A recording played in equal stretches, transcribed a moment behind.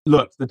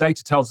look, the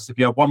data tells us if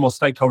you have one more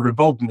stakeholder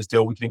involved in this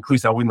deal, we can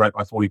increase our win rate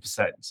by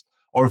 40%.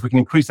 Or if we can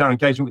increase our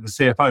engagement with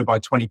the CFO by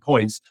 20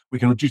 points, we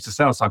can reduce the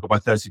sales cycle by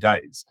 30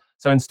 days.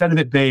 So instead of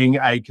it being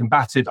a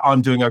combative,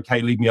 I'm doing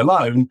okay, leave me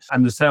alone,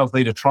 and the sales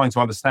leader trying to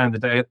understand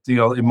the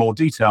deal in more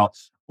detail,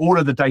 all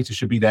of the data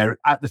should be there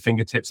at the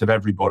fingertips of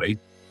everybody.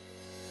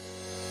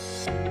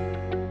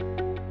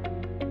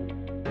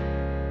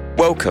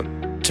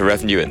 Welcome to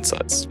Revenue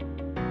Insights.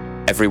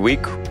 Every week,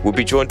 we'll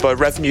be joined by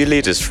revenue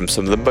leaders from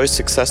some of the most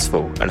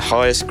successful and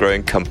highest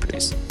growing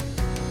companies.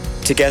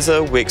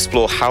 Together, we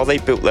explore how they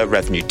built their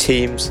revenue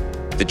teams,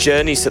 the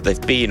journeys that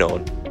they've been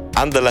on,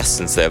 and the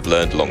lessons they have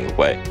learned along the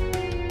way.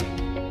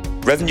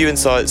 Revenue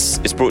Insights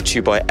is brought to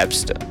you by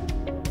Ebsta.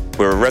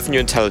 We're a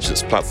revenue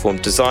intelligence platform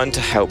designed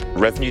to help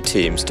revenue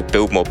teams to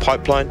build more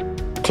pipeline,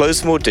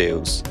 close more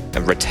deals,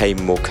 and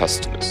retain more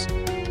customers.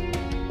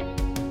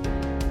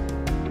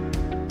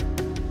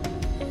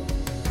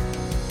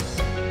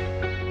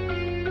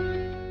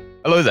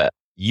 Hello there.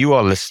 You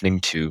are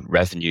listening to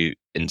Revenue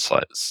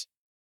Insights.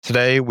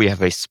 Today, we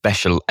have a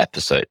special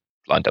episode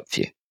lined up for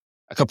you.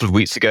 A couple of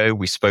weeks ago,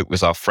 we spoke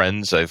with our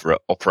friends over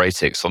at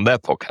Operatix on their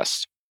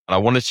podcast, and I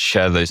wanted to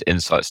share those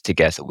insights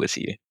together with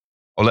you.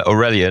 I'll let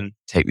Aurelien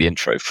take the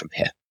intro from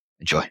here.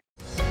 Enjoy.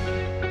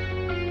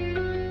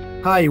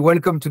 Hi,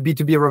 welcome to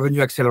B2B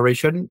Revenue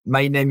Acceleration.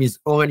 My name is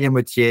Aurelien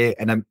Mottier,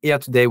 and I'm here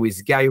today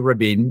with Guy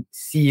Rubin,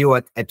 CEO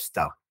at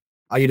Ebsta. How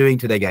are you doing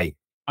today, Guy?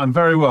 I'm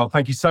very well.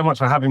 Thank you so much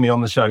for having me on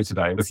the show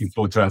today. Looking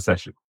forward to our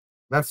session.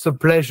 That's a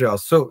pleasure.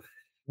 So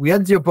we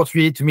had the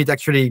opportunity to meet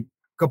actually a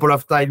couple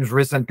of times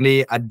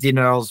recently at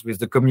dinners with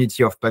the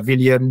community of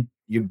Pavilion.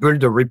 You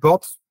built a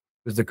report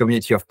with the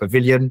community of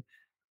Pavilion,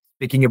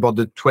 speaking about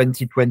the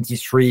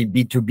 2023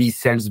 B2B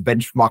sales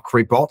benchmark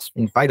report.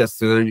 In fact, that's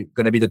going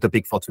to be the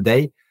topic for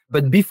today.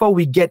 But before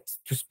we get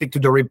to speak to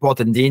the report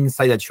and the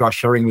insight that you are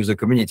sharing with the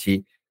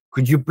community,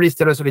 could you please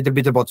tell us a little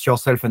bit about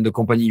yourself and the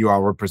company you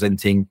are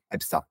representing,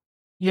 Ebsta?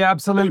 Yeah,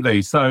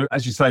 absolutely. So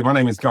as you say, my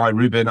name is Guy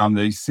Rubin. I'm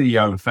the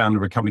CEO and founder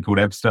of a company called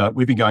Ebsta.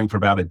 We've been going for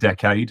about a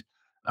decade.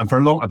 And for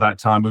a lot of that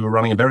time, we were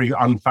running a very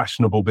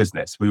unfashionable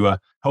business. We were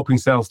helping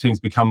sales teams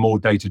become more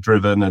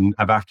data-driven and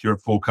have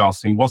accurate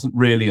forecasting. It wasn't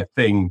really a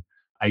thing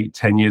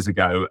 8-10 years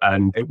ago.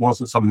 And it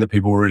wasn't something that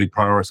people were really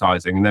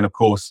prioritizing. And then, of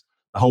course,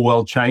 the whole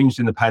world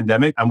changed in the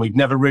pandemic and we've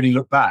never really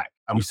looked back.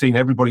 And we've seen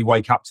everybody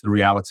wake up to the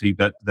reality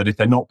that if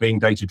they're not being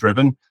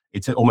data-driven,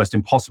 it's almost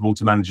impossible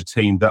to manage a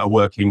team that are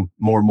working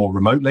more and more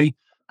remotely.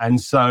 And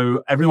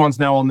so everyone's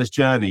now on this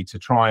journey to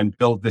try and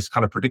build this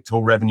kind of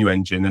predictable revenue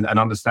engine and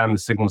understand the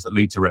signals that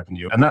lead to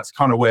revenue. And that's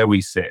kind of where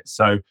we sit.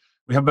 So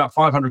we have about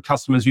 500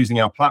 customers using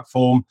our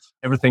platform,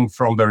 everything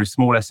from very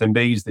small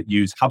SMBs that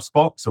use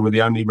HubSpot. So we're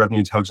the only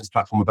revenue intelligence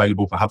platform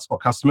available for HubSpot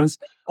customers,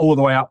 all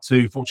the way up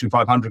to Fortune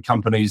 500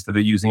 companies that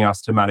are using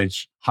us to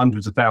manage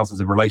hundreds of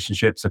thousands of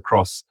relationships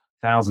across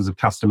thousands of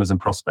customers and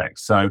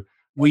prospects. So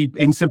we,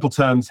 in simple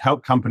terms,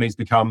 help companies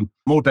become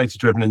more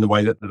data-driven in the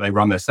way that they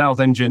run their sales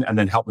engine and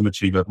then help them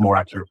achieve a more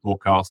accurate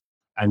forecast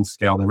and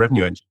scale their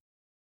revenue engine.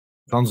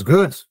 Sounds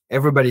good.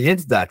 Everybody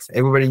needs that.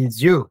 Everybody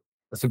needs you.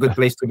 That's a good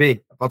place to be,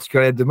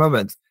 particularly at the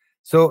moment.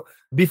 So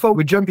before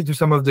we jump into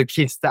some of the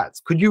key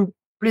stats, could you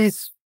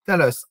please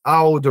tell us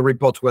how the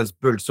report was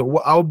built?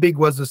 So how big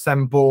was the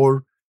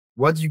sample?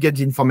 What did you get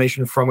the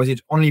information from? Was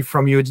it only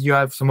from you? Did you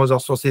have some other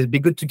sources? It'd be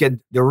good to get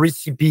the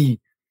recipe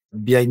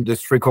behind the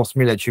three-course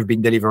meal that you've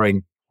been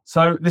delivering.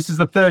 So this is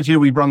the third year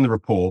we've run the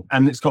report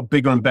and it's got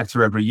bigger and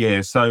better every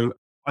year. So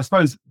I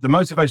suppose the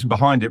motivation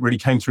behind it really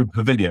came through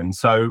Pavilion.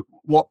 So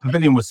what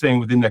Pavilion was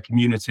seeing within their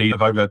community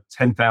of over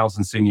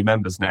 10,000 senior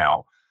members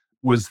now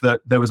was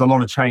that there was a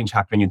lot of change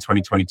happening in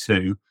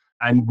 2022.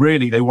 And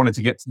really they wanted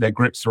to get their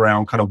grips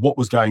around kind of what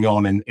was going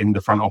on in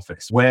the front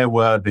office. Where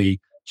were the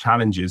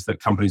challenges that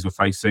companies were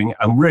facing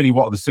and really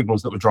what are the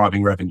signals that were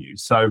driving revenue.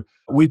 So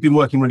we've been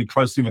working really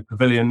closely with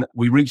Pavilion.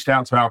 We reached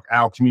out to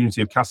our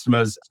community of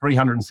customers.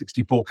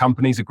 364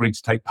 companies agreed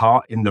to take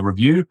part in the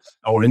review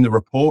or in the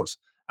report.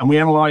 And we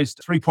analyzed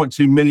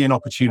 3.2 million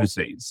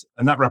opportunities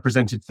and that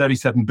represented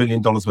 $37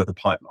 billion worth of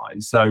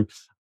pipeline. So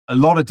a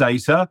lot of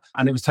data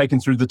and it was taken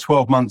through the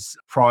 12 months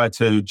prior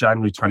to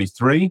January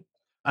 23.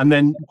 And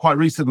then quite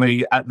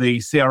recently at the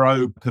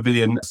CRO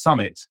Pavilion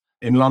Summit,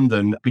 in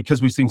London, because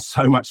we've seen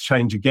so much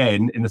change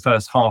again in the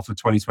first half of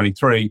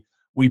 2023,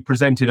 we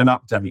presented an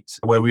update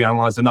where we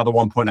analysed another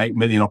 1.8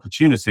 million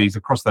opportunities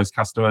across those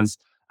customers.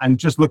 And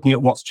just looking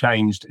at what's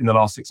changed in the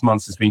last 6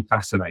 months has been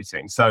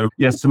fascinating. So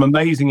yes, some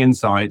amazing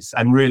insights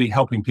and really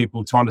helping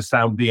people to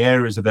understand the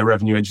areas of their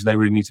revenue engine they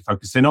really need to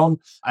focus in on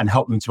and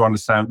help them to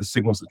understand the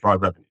signals that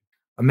drive revenue.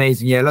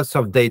 Amazing. Yeah, lots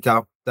of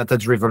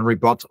data-driven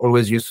reports,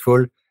 always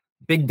useful.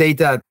 Big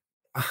data,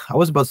 I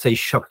was about to say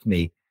shocked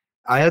me.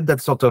 I had that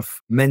sort of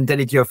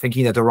mentality of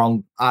thinking that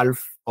around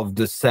half of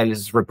the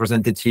sales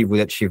representative will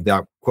achieve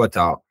their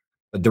quota.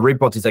 But the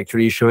report is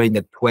actually showing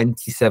that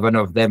 27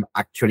 of them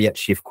actually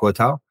achieve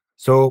quota.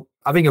 So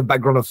having a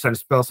background of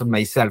salesperson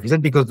myself, is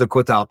that because the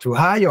quota are too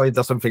high or is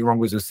there something wrong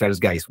with the sales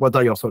guys? What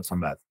are your thoughts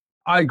on that?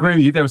 I agree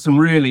with you. There were some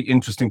really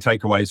interesting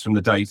takeaways from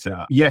the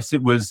data. Yes,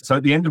 it was. So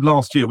at the end of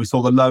last year, we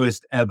saw the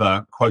lowest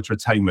ever quota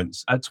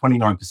attainments at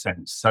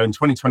 29%. So in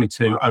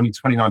 2022, only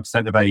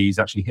 29% of AEs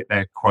actually hit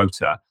their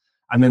quota.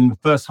 And then the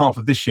first half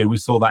of this year, we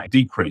saw that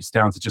decrease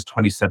down to just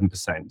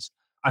 27%.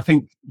 I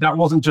think that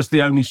wasn't just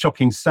the only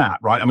shocking stat,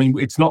 right? I mean,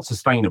 it's not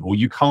sustainable.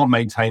 You can't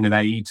maintain an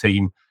AE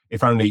team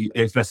if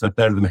less than a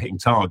third of them are hitting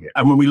target.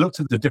 And when we looked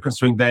at the difference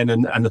between then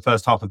and the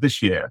first half of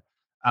this year,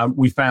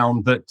 we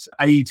found that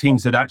AE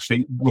teams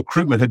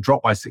recruitment had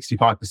dropped by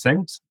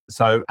 65%.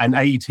 And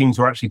AE teams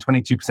were actually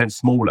 22%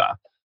 smaller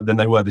than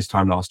they were this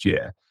time last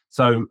year.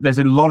 So there's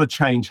a lot of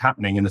change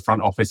happening in the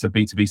front office of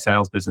B2B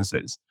sales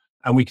businesses.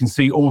 And we can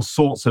see all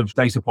sorts of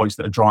data points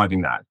that are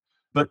driving that.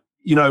 But,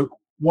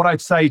 what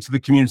I'd say to the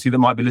community that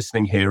might be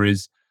listening here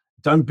is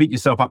don't beat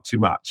yourself up too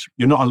much.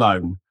 You're not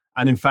alone.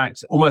 And in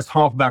fact, almost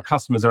half of our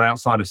customers are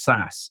outside of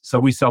SaaS. So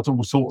we sell to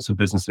all sorts of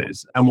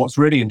businesses. And what's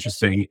really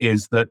interesting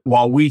is that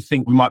while we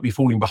think we might be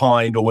falling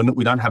behind or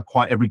we don't have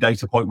quite every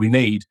data point we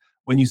need,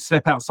 when you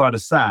step outside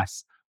of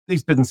SaaS,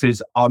 these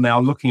businesses are now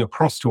looking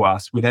across to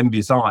us with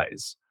envious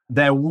eyes.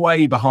 They're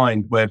way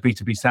behind where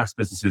B2B SaaS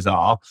businesses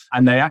are,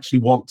 and they actually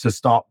want to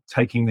start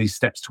taking these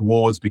steps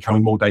towards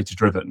becoming more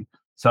data-driven.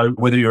 So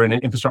whether you're in an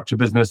infrastructure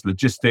business,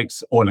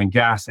 logistics, oil and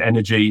gas,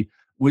 energy,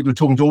 we're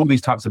talking to all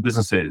these types of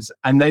businesses,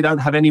 and they don't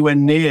have anywhere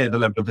near the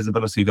level of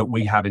visibility that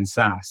we have in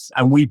SaaS.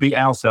 And we beat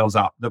ourselves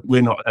up that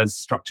we're not as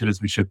structured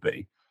as we should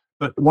be.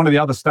 But one of the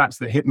other stats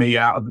that hit me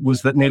out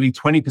was that nearly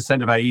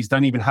 20% of AEs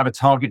don't even have a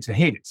target to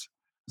hit.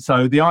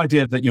 So the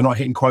idea that you're not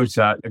hitting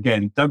quota,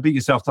 again, don't beat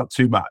yourself up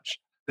too much.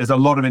 There's a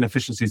lot of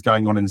inefficiencies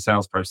going on in the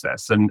sales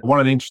process. And one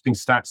of the interesting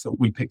stats that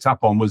we picked up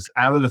on was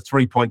out of the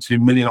 3.2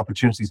 million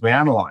opportunities we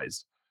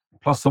analyzed,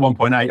 plus the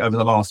 1.8 over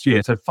the last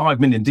year, so 5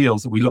 million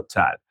deals that we looked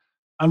at,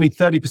 only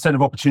 30%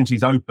 of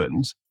opportunities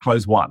opened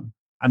close won.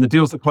 And the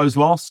deals that close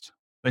lost,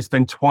 they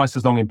spend twice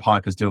as long in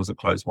pipe as deals that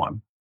close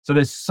won. So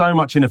there's so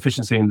much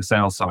inefficiency in the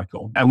sales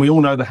cycle. And we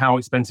all know how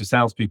expensive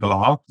salespeople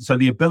are. So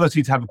the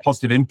ability to have a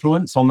positive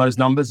influence on those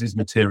numbers is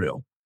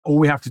material. All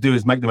we have to do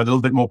is make them a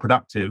little bit more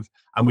productive,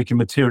 and we can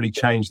materially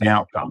change the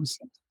outcomes.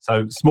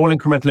 So small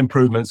incremental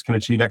improvements can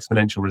achieve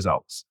exponential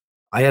results.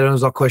 I had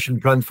another question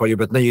planned for you,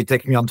 but now you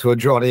take me onto a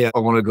journey. I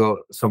want to go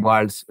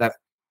somewhere else.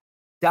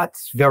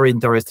 That's very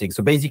interesting.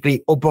 So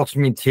basically,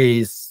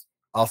 opportunities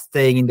are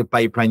staying in the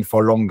pipeline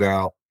for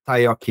longer,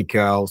 tire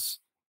kickers.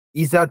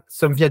 Is that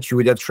something that you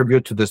would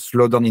attribute to the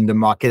slowdown in the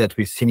market that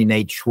we've seen in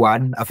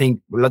H1? I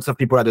think lots of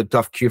people had a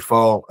tough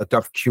Q4, a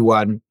tough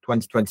Q1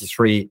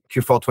 2023,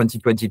 Q4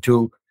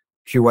 2022,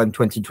 Q1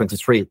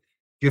 2023. Do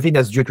you think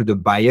that's due to the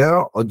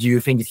buyer, or do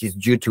you think this is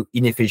due to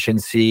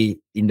inefficiency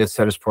in the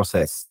sales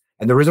process?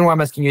 And the reason why I'm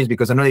asking you is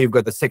because I know you've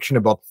got a section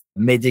about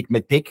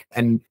MedPick,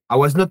 and I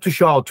was not too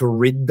sure how to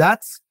read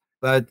that,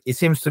 but it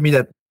seems to me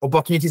that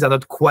opportunities are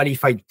not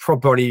qualified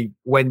properly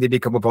when they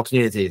become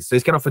opportunities. So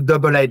it's kind of a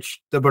double-edged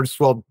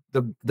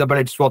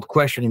sword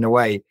question in a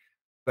way.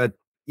 But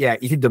yeah,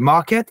 is it the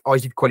market or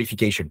is it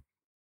qualification?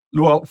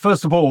 Well,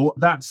 first of all,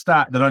 that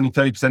stat that only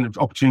 30% of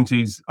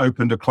opportunities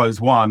opened or closed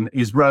won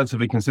is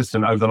relatively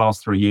consistent over the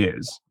last 3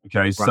 years. Okay,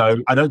 right. So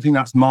I don't think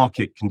that's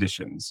market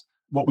conditions.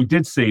 What we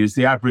did see is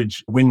the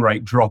average win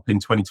rate drop in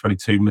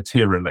 2022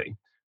 materially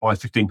by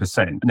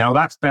 15%. Now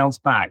that's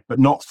bounced back, but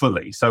not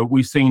fully. So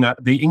we've seen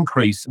the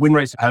increase, win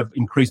rates have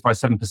increased by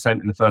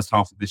 7% in the first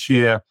half of this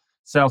year.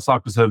 Sales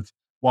cycles have,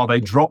 while they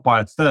dropped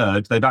by a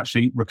third, they've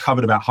actually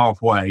recovered about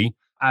halfway,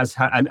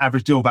 and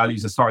average deal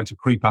values are starting to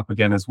creep up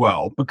again as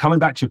well. But coming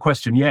back to your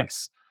question,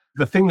 yes,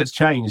 the thing that's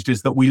changed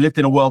is that we lived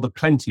in a world of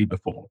plenty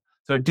before.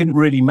 So it didn't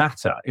really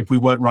matter if we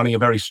weren't running a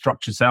very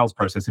structured sales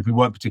process, if we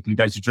weren't particularly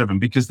data-driven,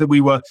 because we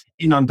were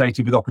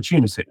inundated with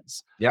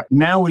opportunities. Yep.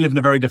 Now we live in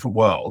a very different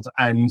world,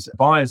 and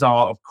buyers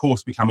are, of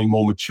course, becoming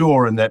more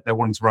mature, and they're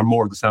wanting to run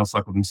more of the sales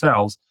cycle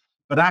themselves.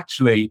 But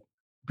actually,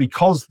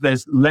 because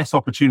there's less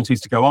opportunities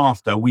to go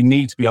after, we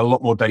need to be a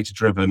lot more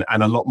data-driven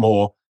and a lot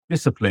more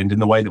disciplined in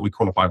the way that we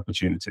qualify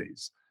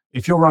opportunities.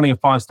 If you're running a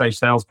 5-stage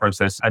sales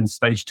process and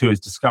stage 2 is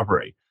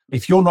discovery,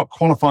 if you're not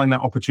qualifying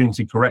that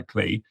opportunity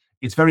correctly,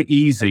 it's very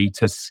easy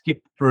to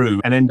skip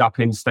through and end up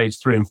in stage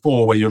 3 and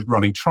 4 where you're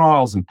running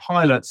trials and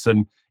pilots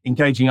and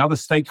engaging other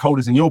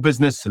stakeholders in your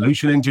business.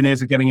 Solution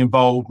engineers are getting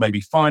involved,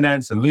 maybe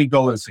finance and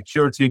legal and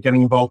security are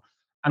getting involved.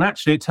 And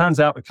actually, it turns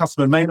out the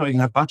customer may not even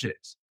have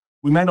budgets.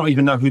 We may not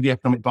even know who the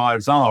economic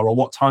buyers are or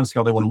what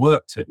timescale they want to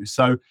work to.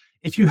 So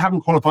if you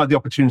haven't qualified the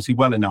opportunity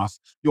well enough,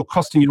 you're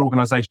costing your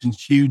organization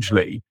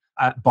hugely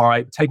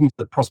by taking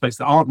the prospects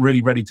that aren't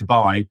really ready to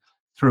buy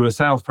through a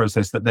sales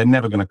process that they're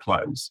never going to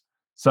close.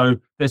 So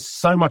there's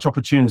so much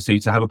opportunity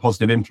to have a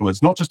positive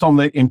influence, not just on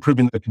the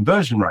improving the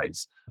conversion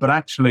rates, but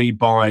actually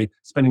by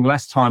spending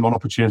less time on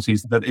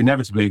opportunities that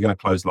inevitably are going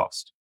to close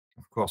lost.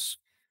 Of course.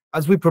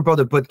 As we prepare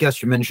the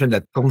podcast, you mentioned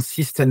that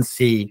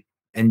consistency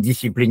and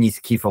discipline is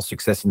key for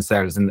success in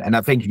sales. And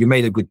I think you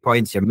made a good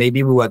point here.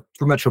 Maybe we had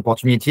too much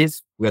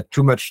opportunities. We had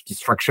too much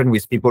distraction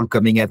with people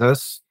coming at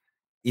us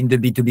in the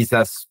B2B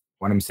SaaS.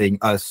 When I'm saying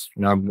us,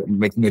 I'm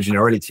making a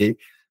generality.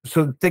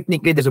 So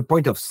technically, there's a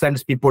point of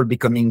salespeople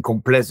becoming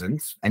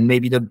complacent and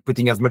maybe not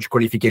putting as much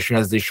qualification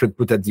as they should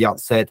put at the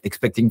outset,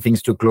 expecting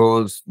things to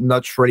close,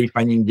 not really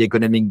finding the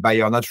economic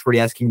buyer, not really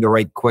asking the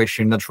right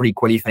question, not really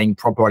qualifying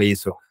properly.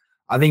 So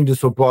I think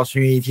this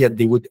opportunity that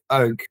they would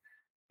hug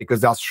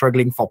because they're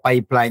struggling for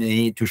pipeline and they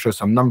need to show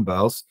some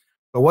numbers.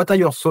 But what are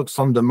your thoughts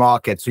on the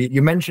market? So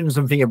you mentioned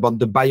something about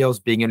the buyers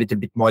being a little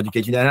bit more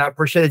educated, and I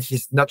appreciate that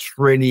it's not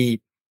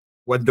really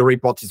what the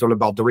report is all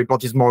about. The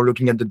report is more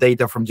looking at the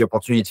data from the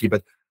opportunity.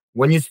 But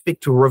when you speak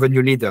to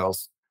revenue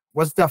leaders,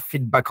 what's their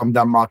feedback on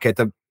their market?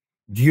 Do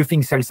you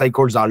think sales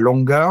cycles are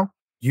longer?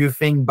 Do you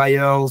think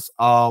buyers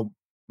are...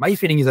 My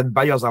feeling is that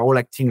buyers are all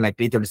acting like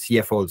little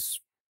CFOs.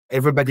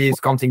 Everybody is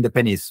counting the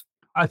pennies.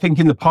 I think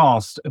in the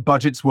past,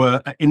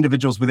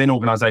 individuals within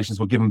organizations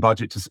were given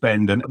budget to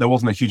spend and there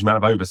wasn't a huge amount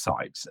of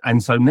oversight.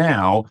 And so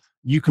now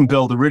you can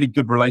build a really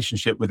good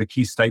relationship with a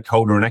key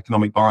stakeholder and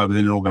economic buyer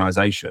within an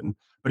organization.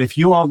 But if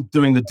you aren't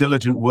doing the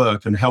diligent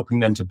work and helping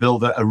them to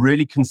build a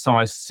really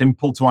concise,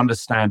 simple to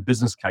understand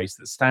business case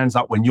that stands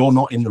up when you're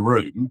not in the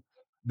room,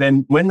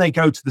 then when they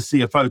go to the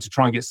CFO to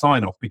try and get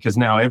sign off, because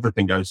now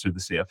everything goes through the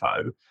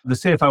CFO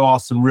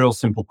asks some real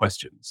simple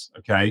questions.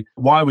 Okay.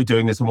 Why are we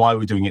doing this and why are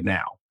we doing it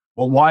now?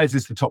 Well, why is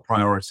this the top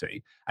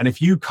priority? And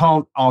if you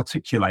can't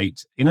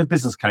articulate in a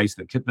business case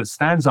that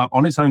stands up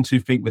on its own 2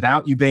 feet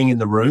without you being in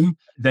the room,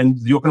 then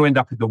you're going to end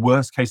up with the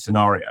worst case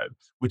scenario,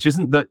 which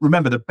isn't that.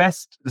 Remember, the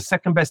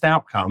second best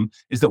outcome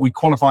is that we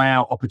qualify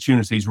our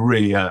opportunities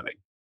really early.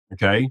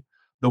 Okay.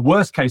 The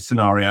worst case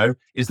scenario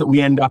is that we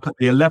end up at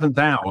the 11th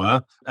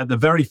hour at the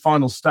very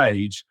final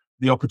stage.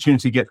 The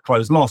opportunity gets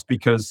closed lost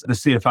because the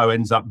CFO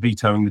ends up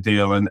vetoing the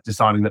deal and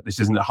deciding that this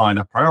isn't a high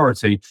enough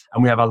priority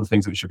and we have other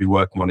things that we should be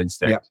working on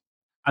instead. Yeah.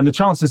 And the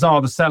chances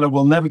are the seller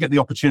will never get the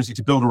opportunity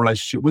to build a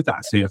relationship with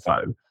that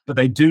CFO, but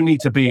they do need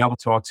to be able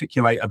to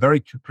articulate a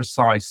very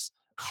precise,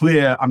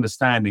 clear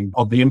understanding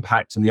of the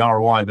impact and the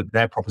ROI that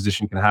their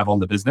proposition can have on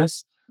the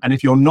business. And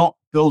if you're not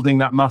building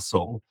that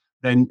muscle,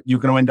 then you're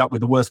going to end up with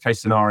the worst case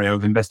scenario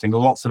of investing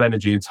lots of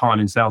energy and time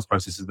in sales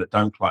processes that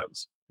don't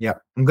close. Yeah,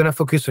 I'm going to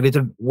focus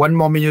one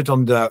more minute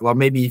on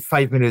maybe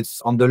 5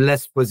 minutes on the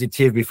less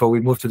positive before we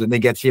move to the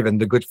negative and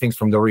the good things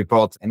from the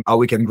report and how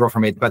we can grow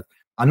from it. But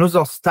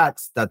another stat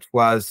that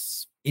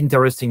was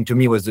interesting to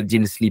me was the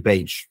deal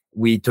slippage.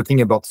 We're talking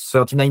about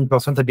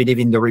 39%, I believe,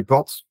 in the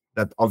report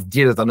of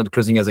deals that are not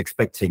closing as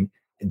expecting.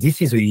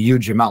 This is a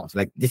huge amount.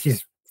 Like this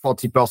is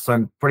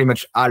 40%, pretty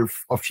much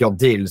half of your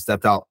deals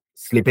that are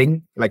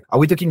slipping. Like, are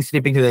we talking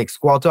slipping to the next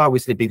quarter? Are we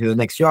slipping to the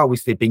next year? Are we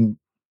slipping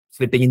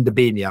in the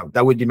bin? Yeah,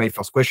 that would be my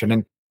first question.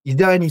 And is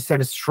there any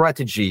sales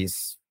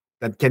strategies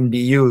that can be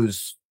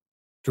used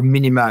to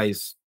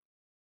minimize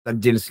that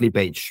deal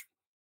slippage?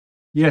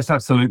 Yes,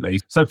 absolutely.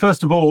 So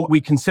first of all,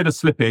 we consider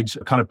slippage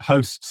kind of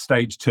post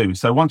stage 2.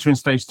 So once you're in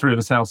stage 3 of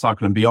the sales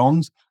cycle and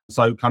beyond,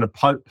 so kind of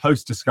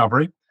post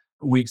discovery,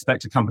 we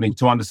expect a company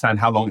to understand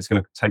how long it's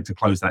going to take to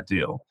close that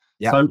deal.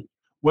 Yeah. So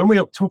when we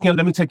are talking,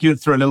 let me take you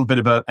through a little bit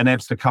of an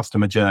Ebsta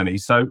customer journey.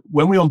 So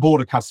when we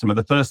onboard a customer,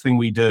 the first thing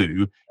we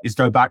do is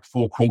go back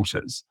 4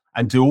 quarters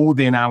and do all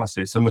the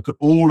analysis and look at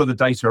all of the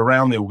data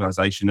around the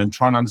organization and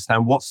try and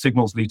understand what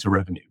signals lead to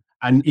revenue.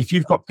 And if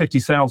you've got 50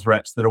 sales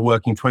reps that are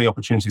working 20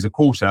 opportunities a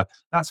quarter,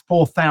 that's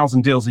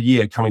 4,000 deals a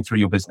year coming through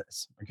your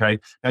business. Okay.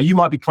 Now you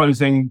might be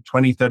closing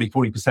 20, 30,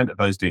 40% of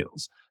those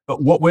deals.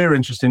 But what we're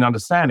interested in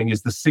understanding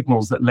is the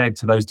signals that led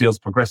to those deals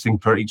progressing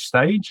for each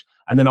stage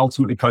and then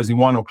ultimately closing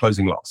one or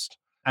closing lost.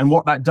 And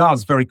what that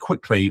does very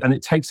quickly, and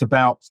it takes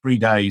about 3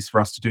 days for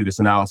us to do this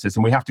analysis,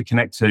 and we have to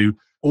connect to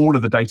all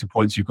of the data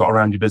points you've got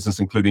around your business,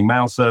 including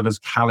mail servers,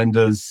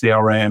 calendars,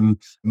 CRM,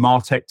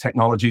 MarTech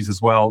technologies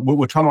as well.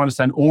 We're trying to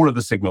understand all of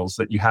the signals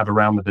that you have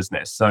around the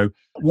business. So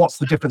what's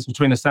the difference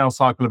between a sales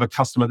cycle of a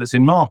customer that's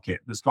in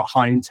market, that's got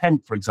high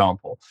intent, for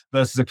example,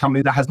 versus a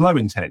company that has low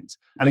intent?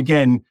 And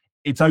again,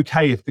 it's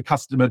okay if the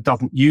customer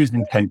doesn't use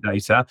intent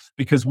data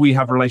because we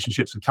have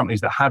relationships with companies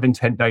that have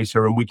intent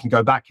data and we can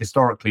go back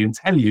historically and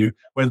tell you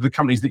whether the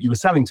companies that you were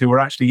selling to were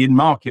actually in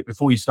market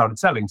before you started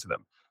selling to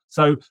them.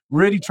 So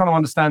really trying to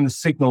understand the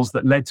signals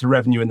that led to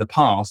revenue in the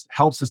past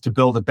helps us to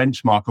build a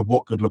benchmark of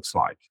what good looks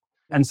like.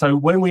 And so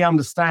when we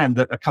understand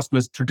that a customer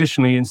is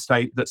traditionally in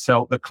state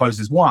that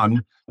closes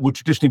 1, would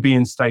traditionally be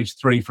in stage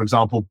 3, for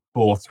example,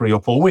 for 3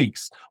 or 4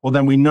 weeks, well,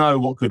 then we know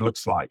what good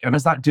looks like. And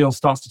as that deal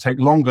starts to take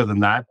longer than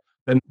that,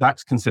 then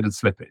that's considered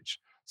slippage.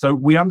 So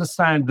we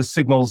understand the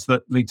signals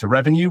that lead to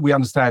revenue. We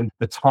understand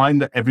the time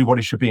that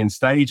everybody should be in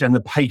stage and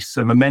the pace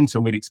and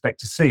momentum we'd expect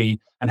to see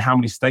and how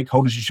many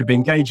stakeholders you should be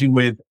engaging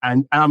with.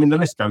 And I mean, the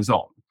list goes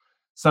on.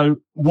 So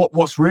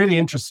what's really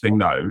interesting,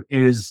 though,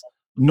 is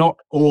not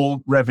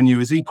all revenue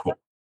is equal.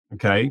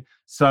 Okay.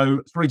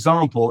 So, for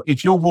example,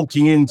 if you're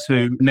walking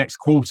into next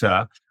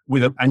quarter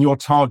and your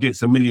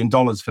target's $1 million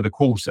for the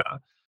quarter,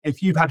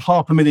 if you've had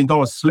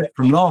 $500,000 slip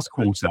from last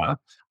quarter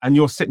and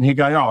you're sitting here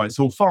going, oh, it's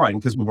all fine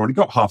because we've already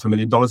got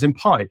 $500,000 in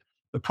pipe.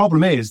 The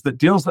problem is that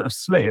deals that have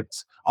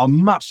slipped are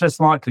much less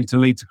likely to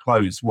lead to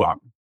close 1.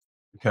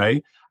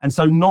 Okay. And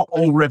so not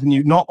all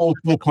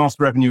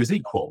forecast revenue is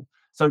equal.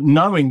 So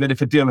knowing that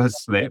if a deal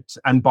has slipped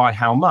and by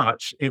how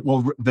much,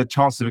 the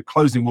chances of it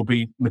closing will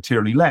be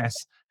materially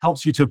less,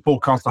 helps you to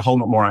forecast a whole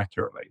lot more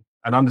accurately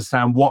and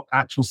understand what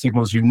actual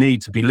signals you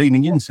need to be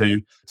leaning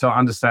into to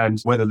understand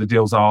whether the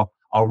deals are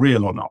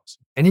real or not.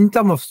 And in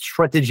terms of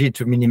strategy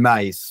to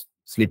minimize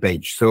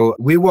slippage, so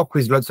we work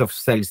with lots of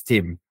sales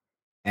team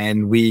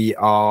and we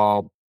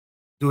are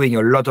doing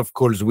a lot of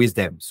calls with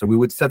them. So we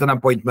would set an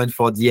appointment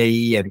for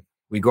DAE and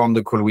we go on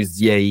the call with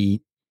DAE.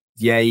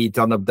 DAE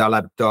turn up their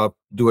laptop,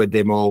 do a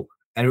demo.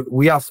 And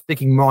we are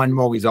speaking more and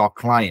more with our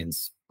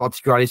clients,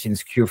 particularly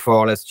since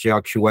Q4 last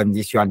year, Q1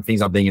 this year, and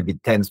things are being a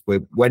bit tense.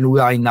 But when we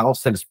are in our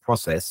sales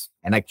process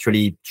and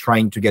actually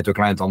trying to get a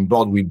client on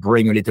board, we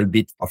bring a little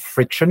bit of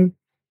friction.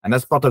 And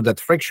as part of that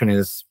friction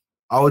is,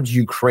 how do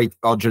you create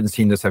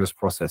urgency in the sales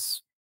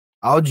process?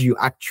 How do you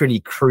actually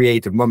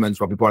create moments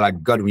where people are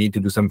like, God, we need to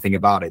do something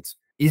about it?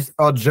 Is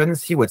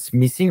urgency what's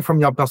missing from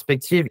your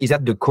perspective? Is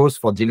that the cause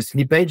for deal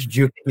slippage?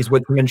 Do you think is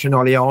what you mentioned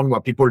earlier on, where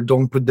people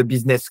don't put the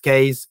business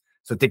case?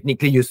 So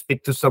technically you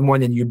speak to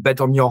someone and you bet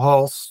on your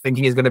horse,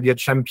 thinking he's going to be a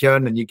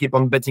champion, and you keep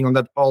on betting on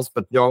that horse,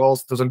 but your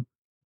horse doesn't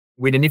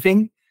win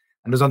anything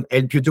and doesn't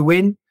help you to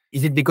win?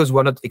 Is it because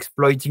we're not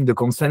exploiting the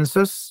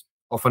consensus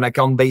of an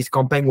account-based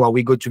campaign where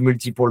we go to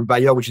multiple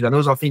buyer, which is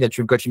another thing that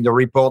you've got in the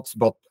reports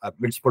about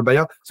multiple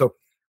buyer? So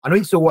I know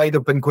it's a wide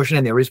open question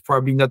and there is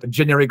probably not a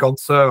generic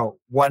answer,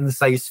 one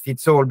size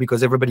fits all,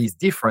 because everybody is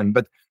different.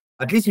 But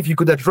at least if you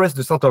could address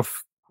the sort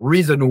of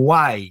reason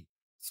why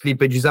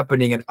slippage is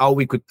happening and how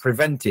we could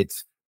prevent it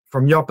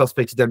from your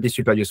perspective, that'd be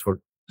super useful.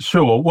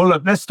 Sure. Well,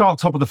 look, let's start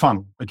top of the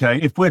funnel. Okay.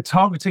 If we're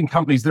targeting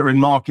companies that are in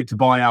market to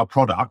buy our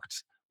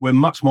product, we're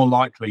much more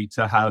likely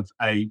to have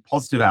a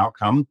positive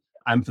outcome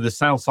and for the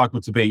sales cycle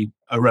to be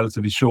a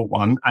relatively short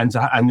one and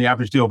the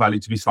average deal value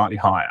to be slightly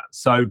higher.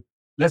 So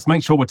let's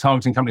make sure we're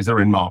targeting companies that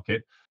are in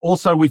market.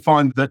 Also, we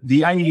find that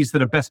the AEs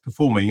that are best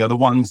performing are the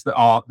ones that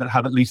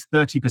have at least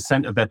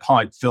 30% of their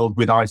pipe filled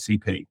with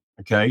ICP.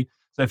 Okay.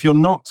 So if you're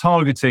not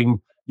targeting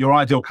your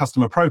ideal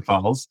customer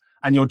profiles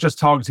and you're just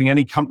targeting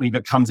any company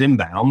that comes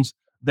inbound,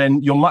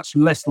 then you're much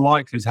less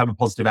likely to have a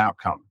positive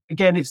outcome.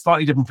 Again, it's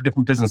slightly different for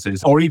different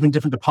businesses or even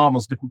different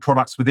departments, different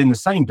products within the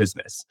same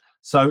business.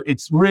 So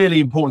it's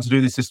really important to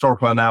do this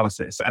historical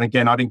analysis. And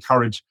again, I'd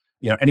encourage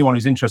anyone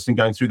who's interested in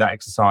going through that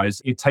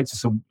exercise. It takes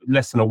us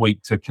less than a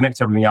week to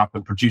connect everything up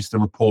and produce the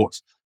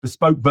report,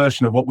 bespoke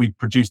version of what we've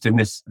produced in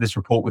this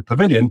report with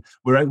Pavilion.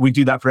 We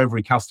do that for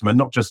every customer,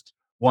 not just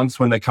once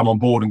when they come on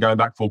board and going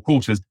back 4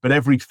 quarters, but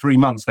every 3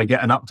 months they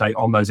get an update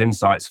on those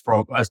insights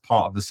as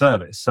part of the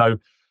service. So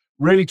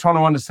really trying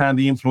to understand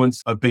the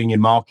influence of being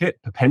in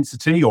market,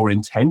 propensity or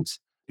intent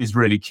is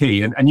really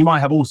key. And you might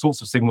have all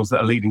sorts of signals that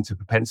are leading to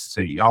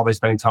propensity. Are they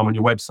spending time on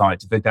your website?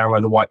 Did they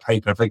download a white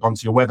paper? Have they gone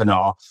to your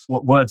webinar?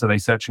 What words are they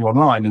searching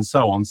online? And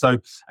so on. So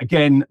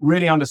again,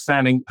 really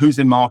understanding who's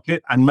in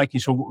market and making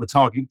sure what we're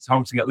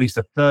targeting at least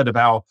a third of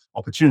our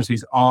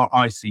opportunities are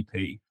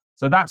ICP.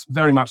 So that's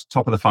very much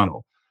top of the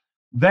funnel.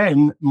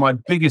 Then my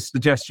biggest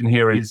suggestion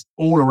here is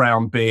all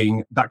around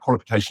being that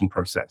qualification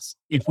process.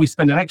 If we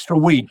spend an extra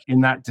week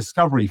in that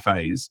discovery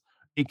phase,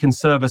 it can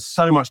serve us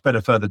so much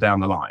better further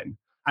down the line.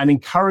 And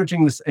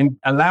encouraging this and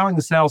allowing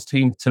the sales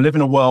team to live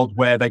in a world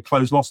where they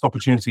close lost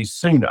opportunities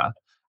sooner.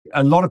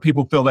 A lot of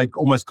people feel they've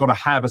almost got to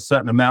have a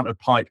certain amount of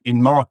pipe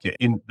in market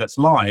that's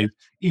live,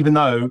 even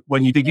though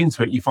when you dig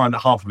into it, you find that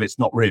half of it's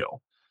not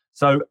real.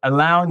 So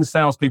allowing the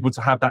salespeople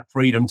to have that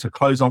freedom to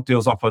close off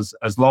deals off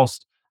as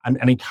lost and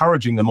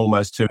encouraging them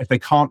almost to, if they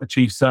can't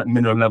achieve certain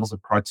minimum levels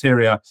of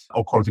criteria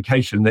or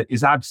qualification, that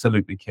is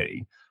absolutely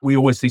key. We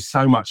always see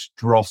so much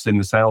dross in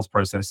the sales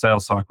process,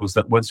 sales cycles,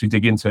 that once we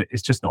dig into it,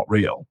 it's just not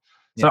real.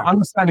 So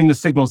understanding the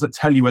signals that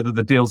tell you whether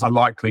the deals are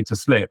likely to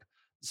slip.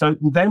 So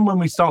then when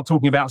we start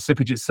talking about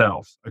slippage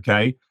itself,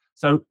 okay,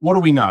 so what do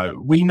we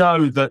know? We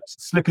know that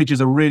slippage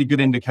is a really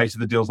good indicator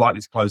the deal's likely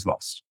to close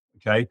lost,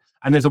 okay?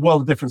 And there's a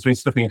world of difference between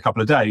slipping a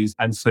couple of days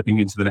and slipping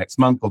into the next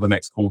month or the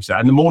next quarter.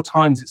 And the more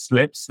times it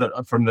slips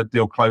from the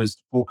deal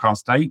closed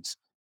forecast date,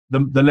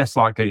 the less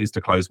likely it is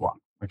to close one,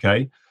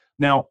 okay?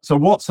 Now, so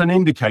what's an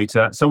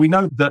indicator? So we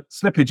know that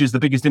slippage is the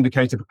biggest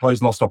indicator for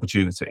closed lost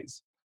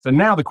opportunities. So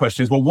now the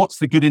question is, well, what's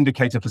the good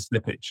indicator for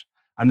slippage?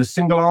 And the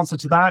single answer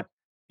to that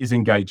is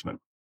engagement.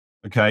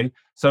 Okay.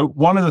 So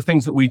one of the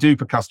things that we do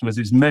for customers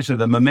is measure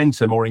the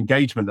momentum or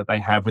engagement that they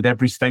have with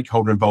every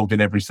stakeholder involved in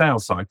every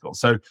sales cycle.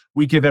 So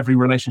we give every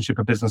relationship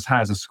a business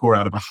has a score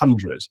out of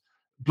 100,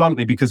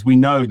 bluntly, because we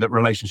know that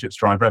relationships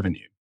drive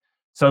revenue.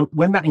 So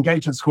when that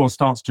engagement score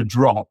starts to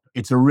drop,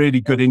 it's a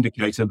really good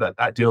indicator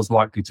that deal's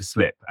likely to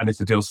slip. And if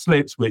the deal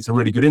slips, it's a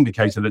really good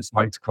indicator that it's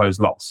likely to close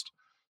lost.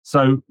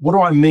 So what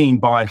do I mean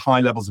by high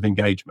levels of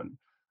engagement?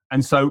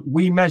 And so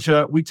we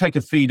take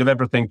a feed of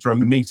everything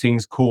from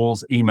meetings,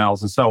 calls,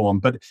 emails, and so on.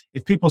 But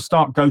if people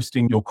start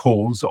ghosting your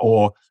calls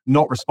or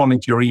not responding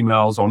to your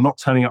emails or not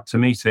turning up to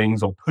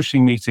meetings or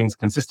pushing meetings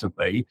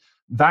consistently,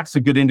 that's a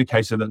good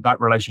indicator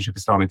that relationship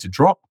is starting to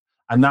drop.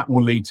 And that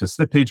will lead to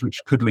slippage, which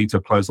could lead to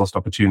a closed lost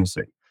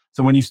opportunity.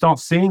 So when you start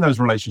seeing those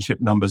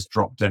relationship numbers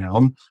drop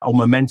down, or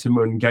momentum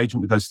or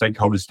engagement with those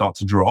stakeholders start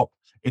to drop,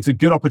 it's a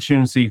good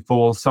opportunity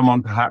for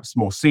someone perhaps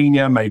more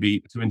senior,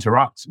 maybe to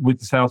interrupt with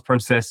the sales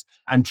process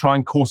and try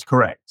and course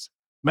correct.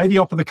 Maybe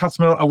offer the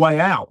customer a way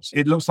out.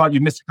 It looks like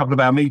you missed a couple of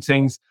our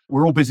meetings.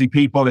 We're all busy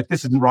people. If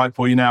this isn't right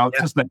for you now,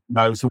 just let me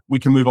know so we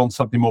can move on to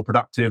something more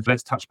productive.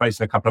 Let's touch base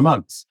in a couple of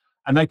months.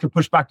 And they could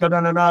push back, go,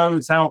 no,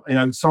 it's out.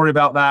 Sorry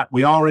about that.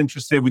 We are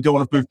interested. We do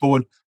want to move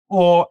forward.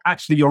 Or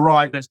actually, you're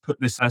right. Let's put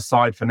this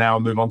aside for now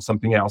and move on to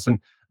something else. And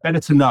better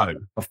to know.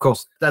 Of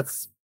course,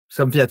 that's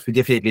something that we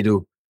definitely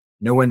do.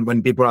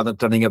 When people are not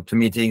turning up to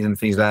meetings and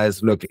things like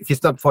that, look, if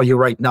it's not for you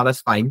right now,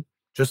 that's fine.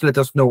 Just let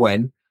us know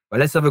when. But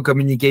let's have a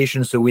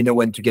communication so we know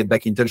when to get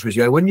back in touch with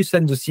you. And when you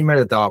send those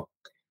emails that are,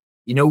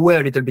 in a way,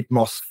 a little bit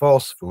more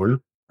forceful,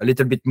 a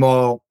little bit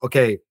more,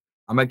 okay,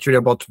 I'm actually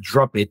about to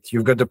drop it.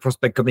 You've got the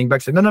prospect coming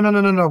back saying,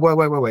 no,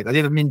 wait. I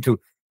didn't mean to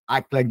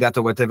act like that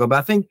or whatever. But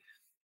I think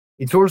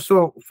it's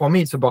also, for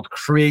me, it's about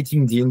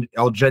creating the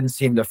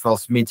urgency in the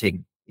first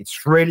meeting.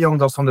 It's really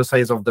understand the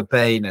size of the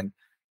pain. And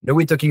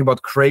we're talking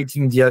about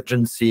creating the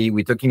urgency.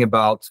 We're talking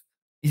about,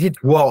 is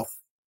it worth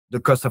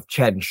the cost of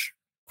change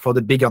for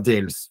the bigger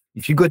deals?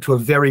 If you go to a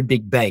very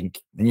big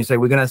bank and you say,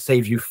 we're going to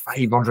save you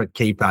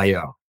 500K per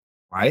year,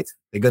 right?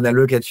 They're going to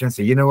look at you and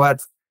say, you know what?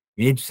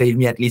 You need to save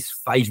me at least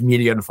 5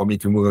 million for me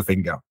to move a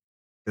finger.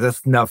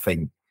 That's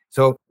nothing.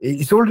 So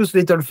it's all those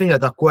little things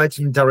that are quite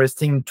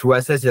interesting to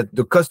assess that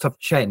the cost of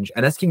change,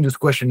 and asking this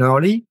question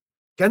early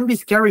can be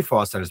scary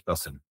for a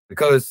salesperson,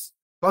 because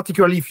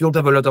particularly if you don't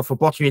have a lot of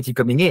opportunity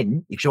coming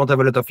in, if you don't have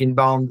a lot of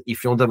inbound,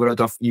 if you don't have a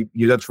lot of,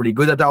 you're not really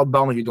good at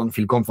outbound, you don't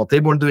feel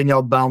comfortable doing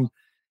outbound,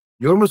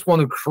 you almost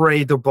want to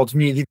create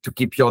opportunity to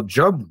keep your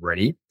job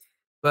ready.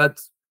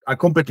 But I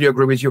completely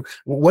agree with you.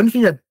 One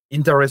thing that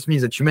interests me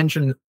is that you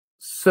mentioned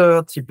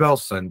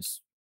 30%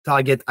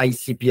 target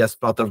ICP as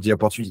part of the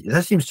opportunity.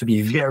 That seems to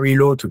be very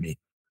low to me.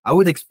 I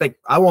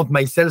want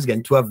my sales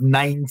guy to have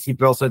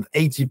 90%,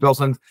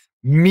 80%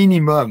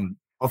 minimum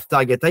of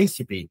target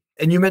ICP.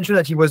 And you mentioned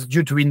that it was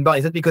due to inbound.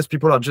 Is that because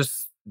people are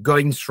just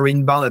going through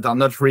inbound that are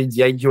not really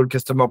the ideal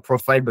customer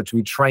profile, but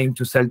we're trying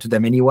to sell to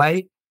them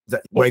anyway?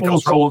 All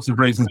sorts of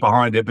reasons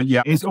behind it. But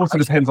yeah, it also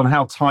depends on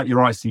how tight your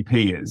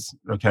ICP is.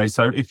 Okay.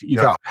 So if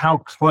how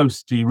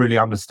close do you really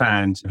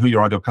understand who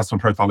your ideal customer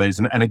profile is?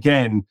 And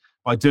again,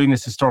 by doing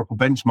this historical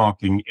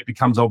benchmarking, it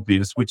becomes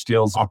obvious which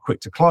deals are quick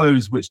to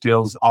close, which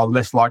deals are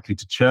less likely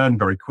to churn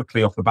very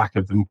quickly off the back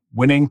of them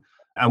winning,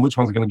 and which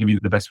ones are going to give you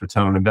the best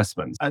return on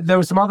investment. There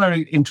were some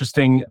other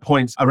interesting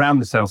points around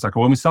the sales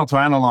cycle. When we start to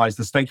analyze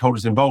the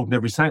stakeholders involved in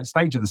every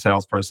stage of the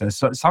sales process,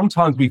 so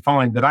sometimes we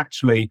find that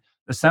actually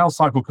the sales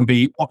cycle can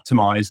be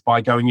optimized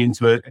by going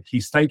into a key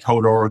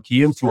stakeholder or a key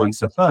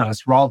influencer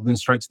first, rather than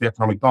straight to the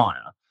economic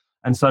buyer.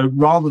 And so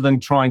rather than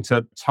trying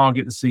to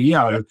target the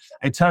CEO,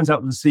 it turns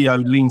out that the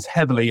CEO leans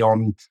heavily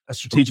on a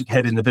strategic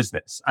head in the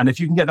business. And if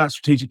you can get that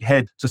strategic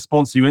head to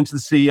sponsor you into the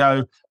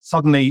CEO,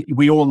 suddenly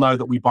we all know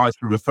that we buy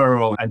through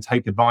referral and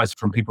take advice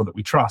from people that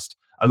we trust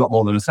a lot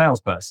more than a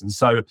salesperson.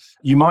 So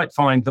you might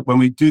find that when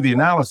we do the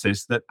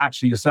analysis that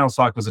actually your sales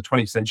cycles are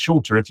 20%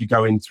 shorter if you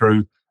go in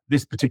through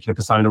this particular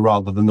persona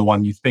rather than the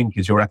one you think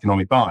is your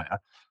economic buyer.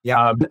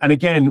 Yeah. And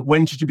again,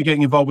 when should you be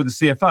getting involved with the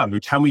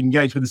CFO? Can we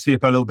engage with the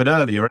CFO a little bit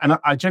earlier? And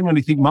I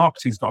genuinely think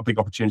marketing's got a big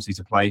opportunity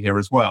to play here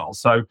as well.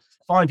 So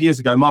 5 years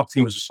ago,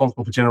 marketing was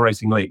responsible for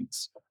generating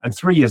leads. And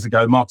 3 years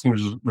ago, marketing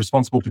was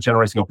responsible for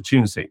generating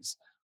opportunities.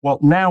 Well,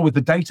 now with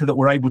the data that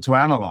we're able to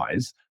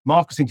analyze,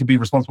 marketing can be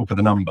responsible for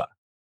the number.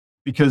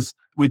 Because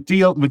with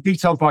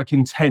details like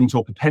intent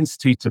or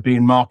propensity to be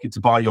in market to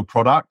buy your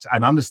product,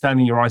 and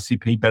understanding your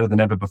ICP better than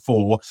ever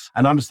before,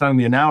 and understanding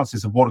the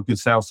analysis of what a good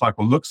sales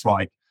cycle looks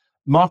like,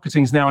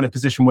 marketing is now in a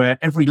position where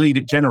every lead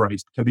it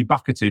generates can be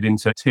bucketed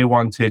into tier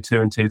 1, tier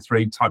 2, and tier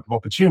 3 type of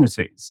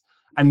opportunities.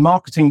 And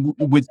marketing,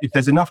 if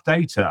there's enough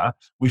data,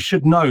 we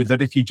should know that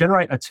if you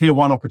generate a tier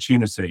 1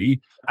 opportunity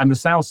and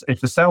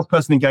if the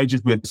salesperson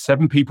engages with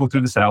 7 people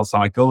through the sales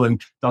cycle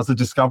and does the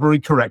discovery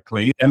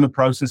correctly, and the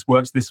process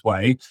works this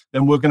way,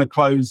 then we're going to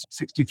close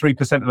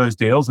 63% of those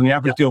deals, and the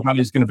average deal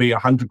value is going to be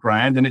 100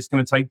 grand, and it's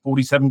going to take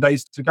 47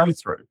 days to go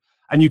through.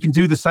 And you can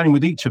do the same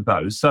with each of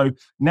those. So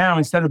now,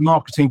 instead of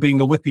marketing being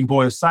the whipping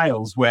boy of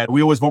sales, where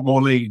we always want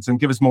more leads and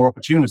give us more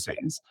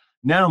opportunities,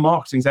 now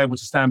marketing is able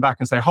to stand back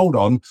and say, hold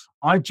on,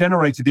 I've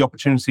generated the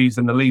opportunities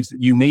and the leads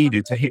that you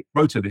needed to hit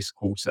quota this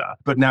quarter.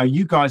 But now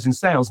you guys in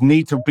sales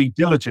need to be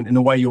diligent in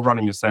the way you're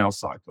running your sales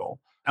cycle.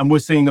 And we're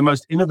seeing the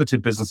most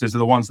innovative businesses are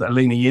the ones that are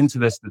leaning into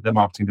the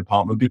marketing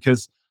department,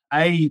 because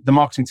the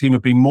marketing team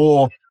have been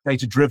more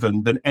data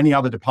driven than any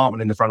other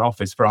department in the front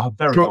office for a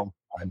very long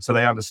time. So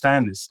they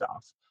understand this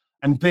stuff.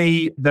 And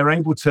B, they're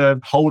able to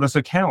hold us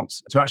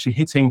account to actually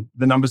hitting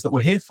the numbers that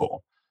we're here for.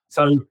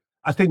 So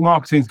I think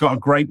marketing's got a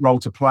great role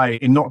to play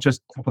in not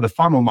just top of the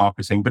funnel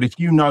marketing, but if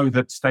you know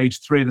that stage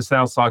 3 of the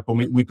sales cycle,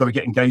 we've got to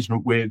get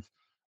engagement with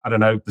I don't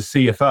know, the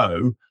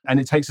CFO, and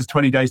it takes us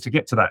 20 days to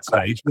get to that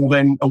stage. Well,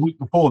 then a week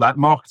before that,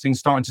 marketing's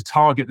starting to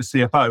target the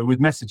CFO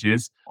with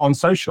messages on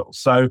social.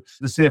 So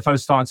the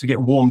CFO's starting to get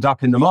warmed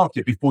up in the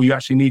market before you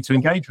actually need to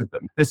engage with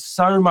them. There's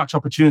so much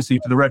opportunity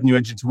for the revenue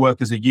engine to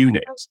work as a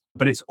unit,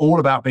 but it's all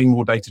about being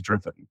more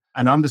data-driven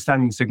and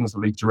understanding the signals that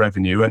lead to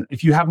revenue. And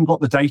if you haven't got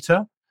the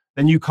data,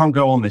 then you can't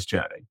go on this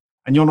journey.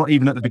 And you're not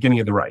even at the beginning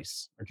of the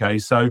race. Okay.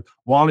 So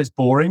while it's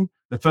boring,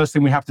 the first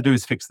thing we have to do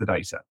is fix the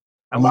data.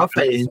 And I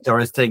find it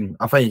interesting.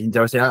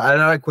 I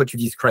like what you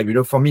described.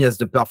 For me, it's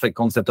the perfect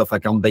concept of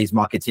account-based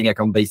marketing,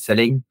 account-based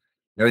selling.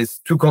 There is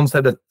two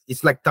concepts that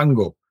it's like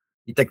tango.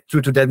 It takes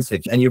two to dance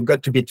it, and you've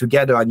got to be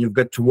together and you've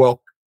got to work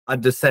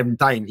at the same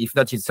time. If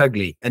not, it's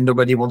ugly and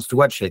nobody wants to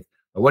watch it.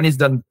 But when it's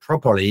done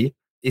properly,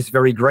 it's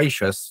very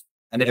gracious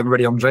and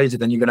everybody enjoys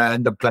it and you're going to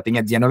end up clapping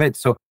at the end of it.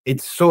 So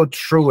it's so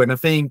true. And I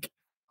think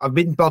I've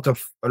been part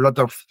of a lot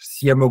of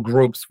CMO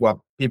groups where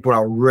people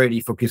are really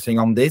focusing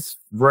on this,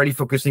 really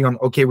focusing on,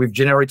 okay, we've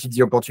generated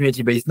the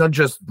opportunity, but it's not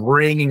just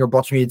bringing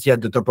opportunity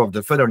at the top of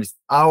the funnel, it's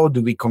how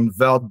do we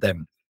convert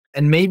them?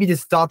 And maybe they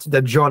started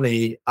that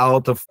journey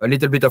out of a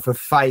little bit of a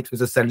fight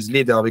with a sales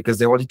leader because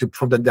they wanted to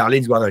prove that their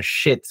leads were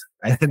shit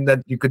and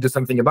that you could do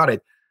something about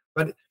it.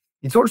 But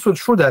it's also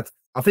true that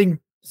I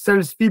think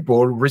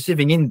salespeople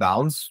receiving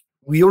inbounds,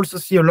 we also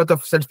see a lot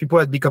of salespeople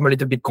that become a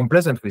little bit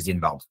complacent with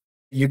inbounds.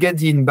 You get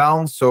the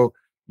inbound, so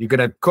you're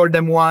going to call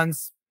them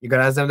once, you're going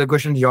to ask them the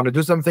question, do you want to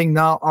do something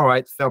now? All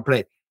right, fair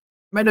play.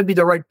 Might not be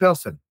the right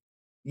person.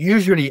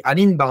 Usually an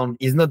inbound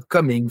is not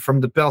coming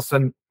from the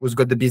person who's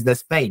got the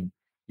business pain.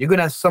 You're going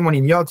to have someone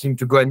in your team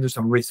to go and do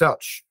some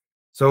research.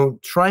 So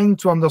trying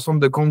to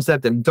understand the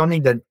concept and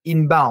turning that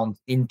inbound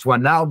into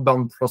an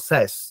outbound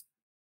process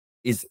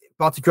is,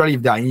 particularly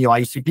if they're in your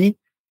ICP,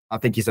 I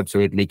think is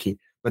absolutely key.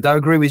 But I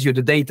agree with you,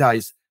 the data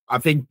is, I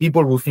think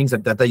people who think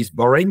that data is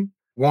boring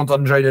won't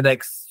enjoy the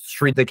next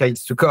 3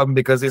 decades to come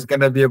because it's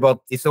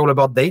all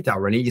about data,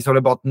 really. It's all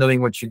about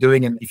knowing what you're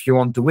doing. And if you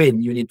want to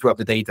win, you need to have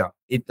the data.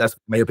 That's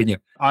my opinion.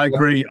 I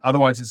agree.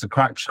 Otherwise, it's a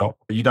crack shot.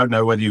 You don't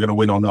know whether you're going to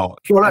win or not.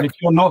 Sure. And if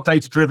you're not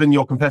data-driven,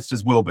 your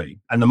competitors will be.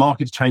 And the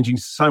market's changing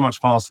so much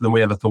faster than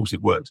we ever thought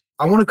it would.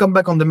 I want to come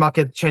back on the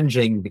market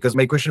changing because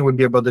my question would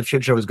be about the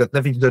future. It's got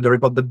nothing to do with the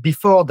report. But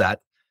before that,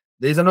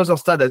 there's another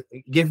stat that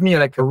gave me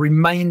like a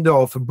reminder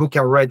of a book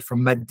I read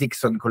from Matt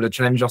Dixon called The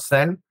Challenger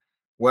Sale,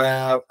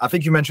 where I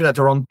think you mentioned that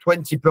around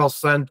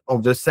 20%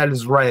 of the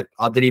sales rep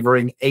are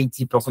delivering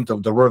 80%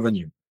 of the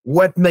revenue.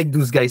 What makes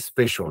those guys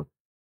special?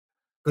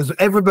 Because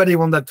everybody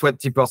wants that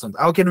 20%.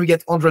 How can we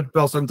get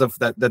 100% of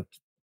that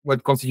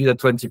what constitutes that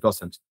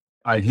 20%?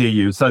 I hear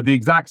you. So the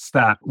exact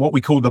stat, what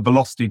we call the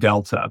velocity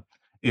delta,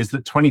 is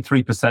that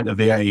 23% of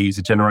the AEs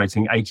are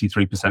generating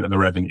 83% of the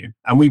revenue.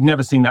 And we've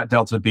never seen that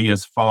delta be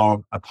as far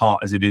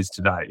apart as it is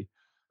today.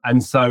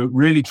 And so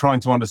really trying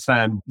to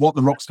understand what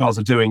the rock stars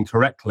are doing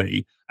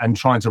correctly and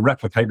trying to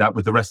replicate that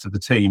with the rest of the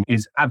team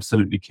is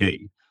absolutely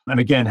key. And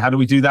again, how do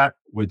we do that?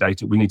 We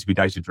need to be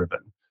data-driven.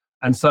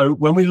 And so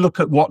when we look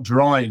at what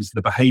drives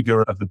the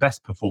behavior of the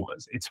best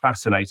performers, it's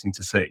fascinating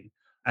to see.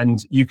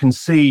 And you can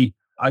see,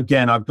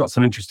 again, I've got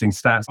some interesting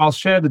stats. I'll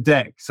share the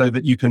deck so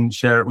that you can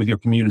share it with your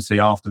community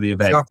after the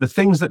event. Sure.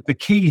 The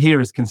key here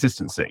is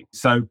consistency.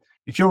 So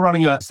if you're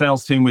running a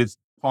sales team with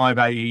 5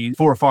 AEs,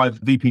 4 or 5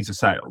 VPs of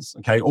sales,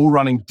 okay, all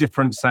running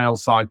different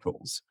sales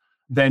cycles,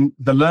 then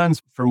the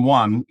learns from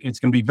one, it's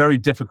going to be very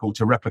difficult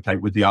to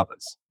replicate with the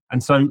others.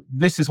 And so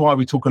this is why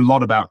we talk a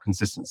lot about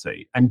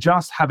consistency. And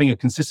just having a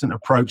consistent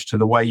approach to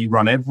the way you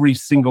run every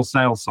single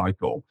sales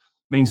cycle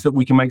means that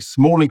we can make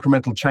small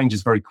incremental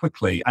changes very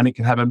quickly and it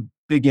can have a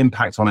big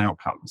impact on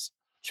outcomes.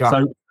 Sure.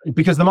 So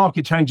because the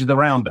market changes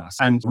around us,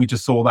 and we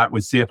just saw that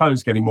with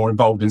CFOs getting more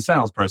involved in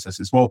sales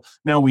processes. Well,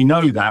 now we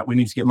know that we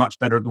need to get much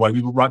better at the way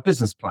we write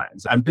business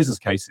plans and business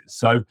cases.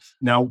 So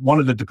now one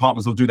of the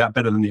departments will do that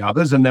better than the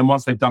others. And then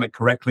once they've done it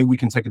correctly, we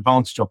can take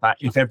advantage of that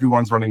if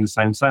everyone's running the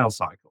same sales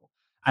cycle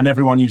and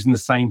everyone using the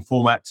same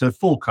format to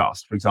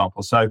forecast, for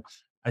example. So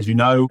as you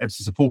know,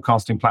 it's a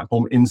forecasting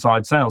platform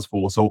inside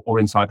Salesforce or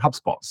inside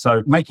HubSpot.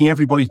 So making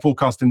everybody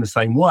forecast in the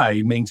same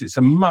way means it's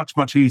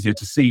much easier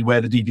to see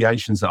where the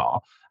deviations are.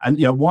 And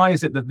why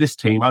is it that this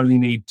team only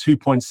need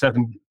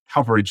 2.7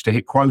 coverage to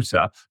hit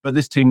quota, but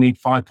this team need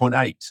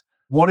 5.8?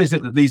 What is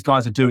it that these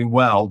guys are doing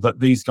well that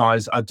these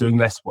guys are doing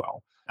less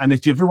well? And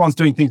if everyone's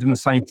doing things in the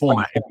same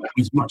format,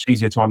 it's much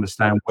easier to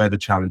understand where the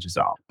challenges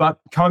are. But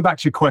coming back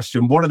to your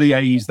question, what are the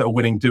AEs that are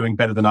winning doing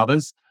better than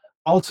others?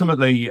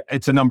 Ultimately,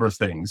 it's a number of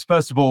things.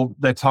 First of all,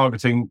 they're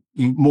targeting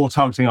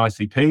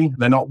ICP.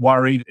 They're not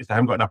worried if they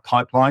haven't got enough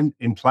pipeline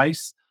in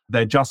place.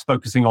 They're just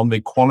focusing on the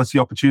quality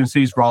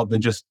opportunities rather than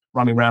just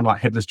running around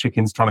like headless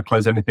chickens trying to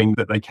close anything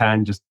that they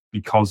can just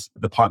because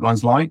the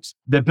pipeline's light.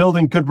 They're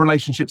building good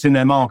relationships in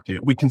their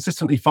market. We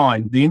consistently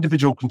find the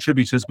individual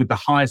contributors with the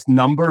highest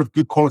number of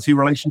good quality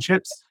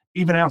relationships,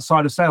 even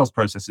outside of sales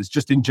processes,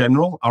 just in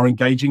general, are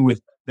engaging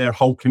with their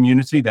whole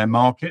community, their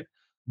market.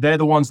 They're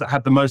the ones that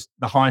have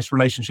the highest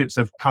relationships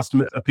of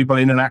people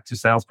in an active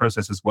sales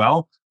process as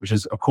well, which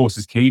is, of course,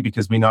 is key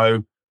because we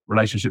know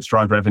relationships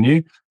drive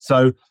revenue.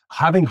 So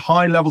having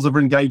high levels of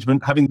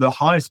engagement, having the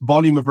highest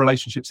volume of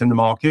relationships in the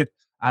market,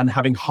 and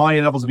having high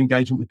levels of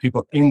engagement with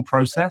people in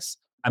process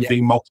and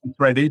being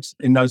multi-threaded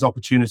in those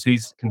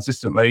opportunities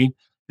consistently.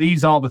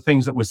 These are the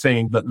things that we're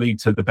seeing that lead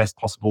to the best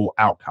possible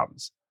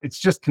outcomes. It's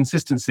just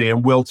consistency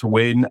and will to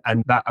win,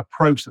 and that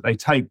approach that they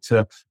take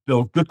to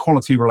build good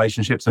quality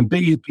relationships and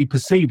be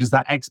perceived as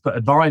that expert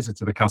advisor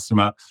to the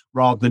customer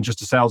rather than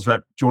just a sales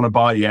rep. Do you want to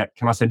buy yet?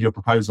 Can I send you a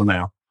proposal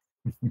now?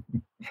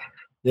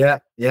 Yeah.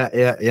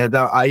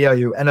 No, I hear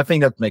you. And I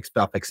think that makes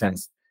perfect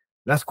sense.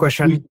 Last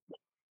question.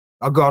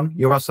 Go on.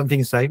 You have something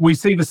to say? We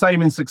see the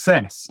same in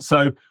success.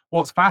 So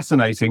what's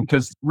fascinating,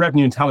 because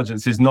revenue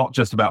intelligence is not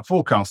just about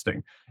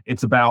forecasting,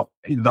 it's about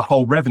the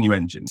whole revenue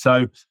engine.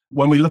 So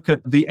when we look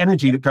at the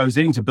energy that goes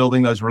into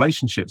building those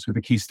relationships with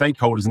the key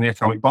stakeholders and the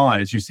economic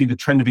buyers, you see the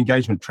trend of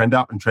engagement trend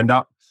up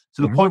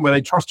to the point where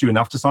they trust you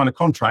enough to sign a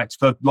contract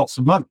for lots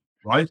of money,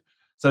 right?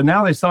 So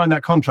now they sign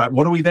that contract.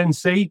 What do we then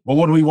see? Well,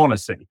 what do we want to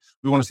see?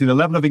 We want to see the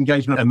level of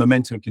engagement and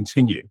momentum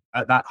continue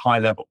at that high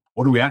level.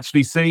 What do we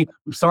actually see?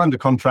 We've signed the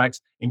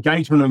contracts,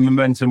 engagement and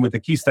momentum with the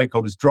key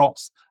stakeholders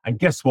drops. And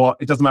guess what?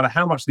 It doesn't matter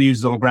how much the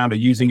users on the ground are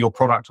using your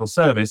product or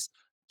service.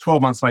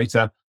 12 months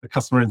later, the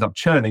customer ends up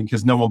churning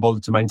because no one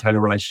bothered to maintain a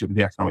relationship with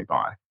the economic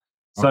buyer.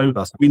 So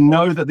we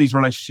know that these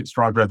relationships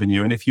drive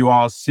revenue. And if you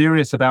are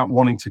serious about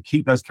wanting to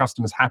keep those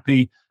customers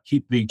happy,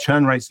 keep the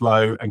churn rates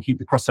low, and keep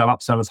the cross-sell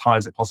upsell as high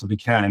as it possibly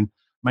can,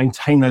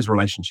 maintain those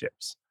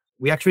relationships.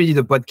 We actually did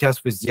a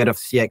podcast with the head of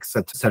CX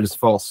at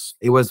Salesforce.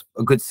 It was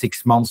a good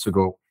 6 months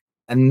ago.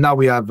 And now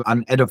we have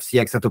an head of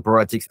CX at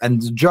Operatix.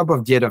 And the job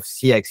of the head of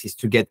CX is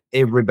to get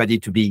everybody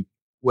to be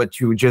what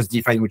you just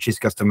defined, which is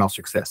customer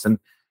success. And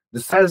the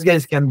sales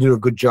guys can do a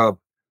good job.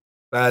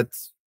 But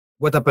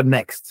what happened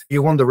next?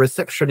 You want the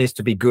receptionist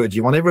to be good.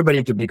 You want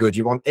everybody to be good.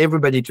 You want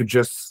everybody to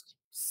just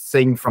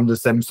sing from the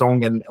same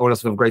song and all that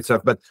sort of great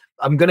stuff. But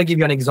I'm going to give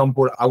you an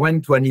example. I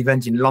went to an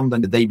event in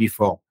London the day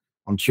before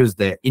on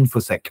Tuesday,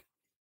 InfoSec.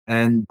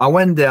 And I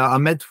went there, I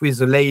met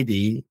with a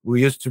lady who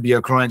used to be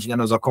a client in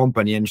another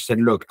company. And she said,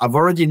 look, I've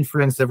already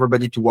influenced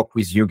everybody to work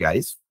with you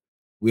guys.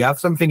 We have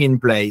something in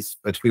place,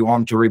 but we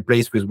want to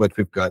replace with what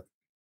we've got.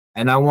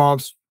 And I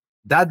want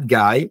that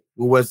guy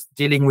who was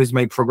dealing with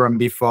my program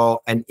before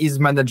and his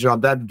manager,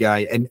 that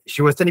guy. And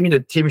she was telling me the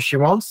team she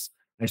wants.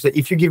 And she said,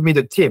 if you give me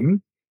the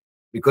team,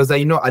 because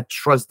I know I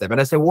trust them.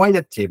 And I said, why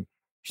that team?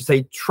 She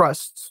said,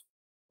 trust,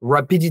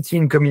 rapidity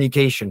in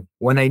communication.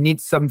 When I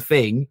need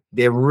something,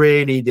 they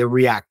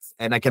react.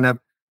 And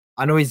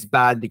I know it's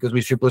bad because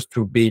we're supposed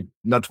to be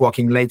not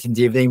working late in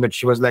the evening, but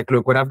she was like,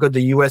 look, when I've got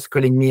the US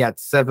calling me at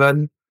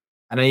 7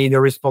 and I need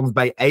a response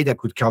by 8, I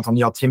could count on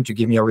your team to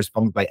give me a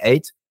response by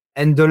 8.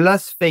 And the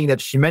last thing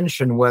that she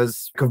mentioned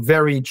was a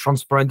very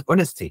transparent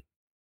honesty.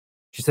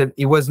 She said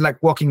it was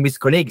like working with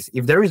colleagues.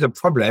 If there is a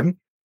problem,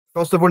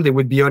 first of all, they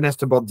would be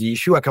honest about the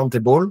issue,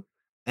 accountable.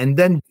 And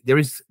then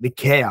they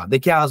care. They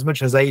care as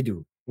much as I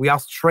do. We are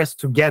stressed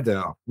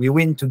together. We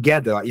win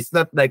together. It's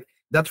not like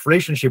that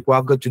relationship where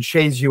I've got to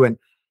chase you. And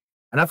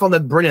I found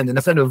that brilliant. And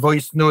I sent a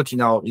voice note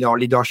in our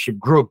leadership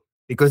group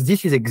because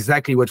this is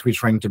exactly what we're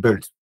trying to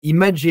build.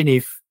 Imagine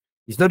if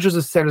it's not just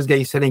a sales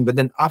guy selling, but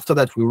then after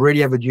that, we really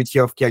have a duty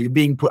of care.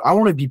 I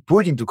want to be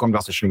put into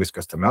conversation with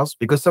customers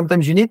because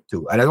sometimes you need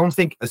to. And I don't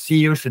think a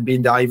CEO should be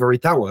in the ivory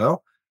tower.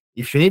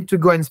 If you need to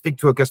go and speak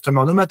to a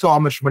customer, no matter how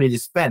much money they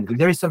spend,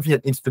 there is something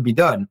that needs to be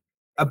done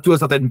up to a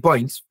certain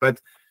point.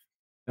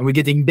 And we're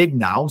getting big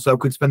now, so I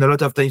could spend a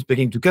lot of time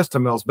speaking to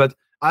customers. But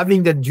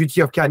having that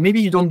duty of care,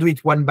 maybe you don't do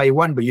it one by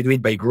one, but you do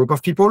it by a group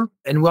of people.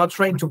 And we are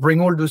trying to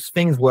bring all those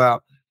things where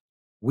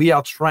we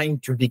are trying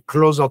to be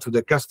closer to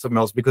the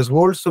customers because we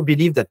also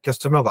believe that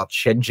customers are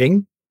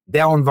changing.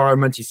 Their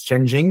environment is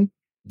changing.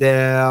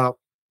 Their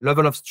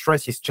level of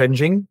stress is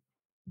changing.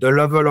 The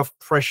level of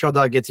pressure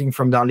they're getting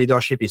from their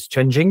leadership is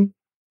changing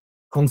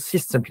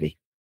consistently.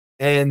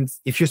 And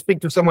if you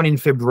speak to someone in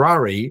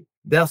February,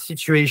 their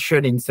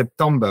situation in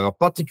September,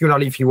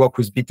 particularly if you work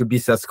with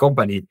B2B SaaS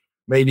company,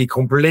 may be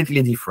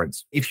completely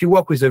different. If you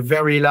work with a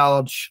very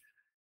large,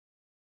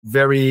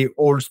 very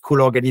old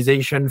school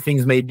organization,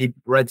 things may be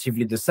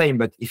relatively the same.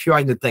 But if you are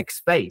in the tech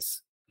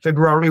space,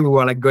 February, we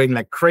were going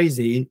like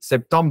crazy.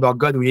 September,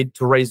 God, we need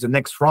to raise the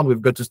next round.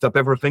 We've got to stop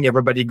everything.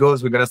 Everybody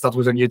goes, we're going to start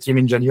with a new team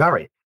in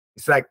January.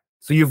 It's like,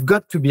 so you've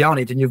got to be on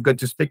it and you've got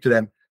to speak to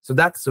them. So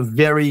that's a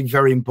very,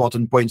 very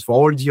important point for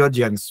all the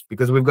audience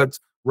because we've got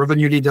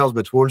revenue leaders,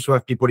 but we also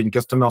have people in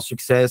customer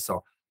success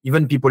or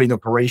even people in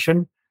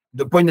operation.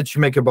 The point that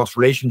you make about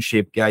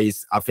relationship,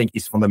 guys, I think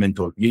is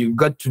fundamental. You've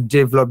got to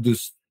develop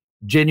this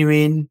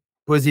genuine,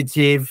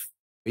 positive.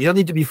 You don't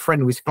need to be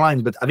friends with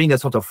clients, but having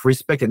that sort of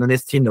respect and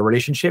honesty in the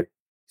relationship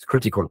is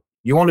critical.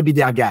 You want to be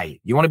their guy.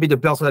 You want to be the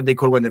person that they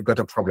call when they've got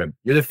a problem.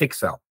 You're the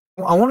fixer.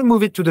 I want to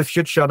move it to the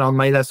future now.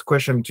 My last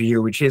question to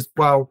you, which is,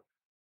 well,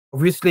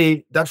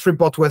 obviously that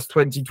report was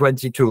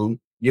 2022.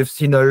 You've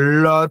seen a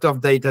lot of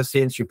data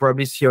since. You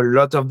probably see a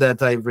lot of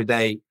data every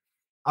day.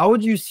 How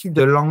do you see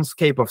the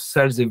landscape of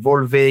sales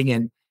evolving?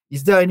 And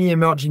is there any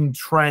emerging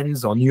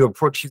trends or new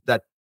approaches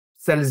that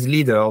sales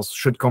leaders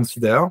should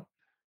consider?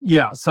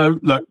 Yeah. So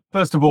look,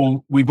 first of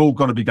all, we've all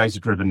got to be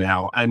data driven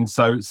now. And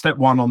so step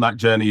one on that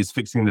journey is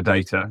fixing the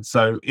data.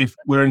 So if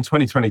we're in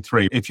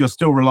 2023, if you're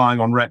still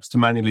relying on reps to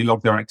manually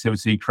log their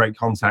activity, create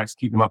contacts,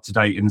 keep them up to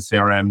date in the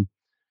CRM,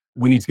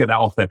 we need to get that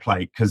off their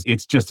plate because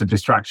it's just a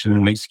distraction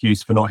and an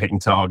excuse for not hitting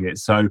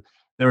targets. So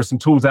there are some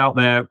tools out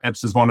there.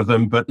 Ebsta is one of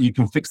them, but you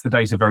can fix the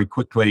data very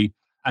quickly.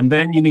 And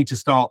then you need to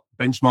start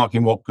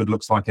benchmarking what good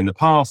looks like in the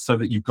past so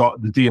that you've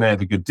got the DNA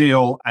of a good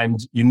deal, and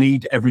you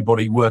need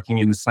everybody working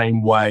in the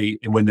same way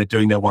when they're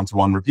doing their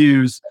one-to-one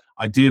reviews.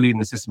 Ideally in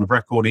the system of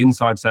record,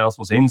 inside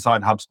Salesforce,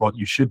 inside HubSpot,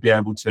 you should be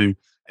able to,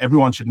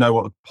 everyone should know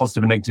what the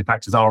positive and negative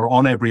factors are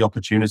on every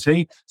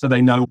opportunity so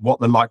they know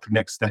what the likely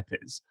next step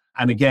is.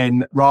 And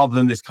again, rather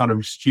than this kind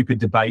of stupid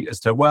debate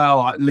as to,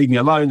 well, leave me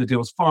alone, the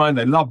deal's fine,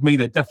 they love me,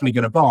 they're definitely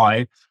going to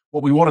buy.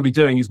 What we want to be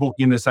doing is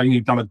walking in there saying,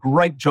 you've done a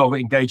great job at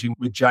engaging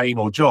with Jane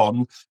or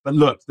John, but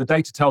look, the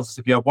data tells us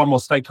if you have one more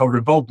stakeholder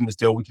involved in this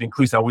deal, we can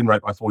increase our win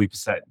rate by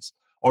 40%.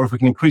 Or if we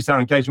can increase our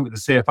engagement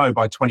with the CFO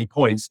by 20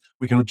 points,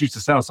 we can reduce the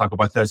sales cycle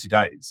by 30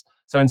 days.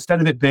 So instead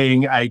of it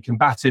being a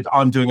combative,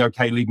 I'm doing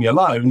okay, leave me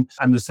alone,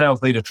 and the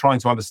sales leader trying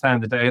to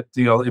understand the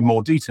deal in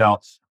more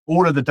detail,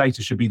 all of the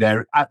data should be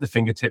there at the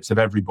fingertips of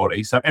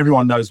everybody. So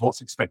everyone knows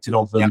what's expected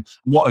of them,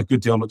 what a good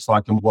deal looks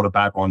like and what a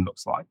bad one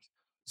looks like.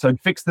 So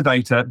fix the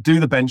data, do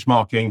the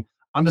benchmarking,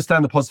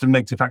 understand the positive and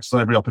negative factors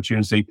on every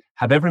opportunity,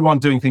 have everyone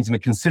doing things in a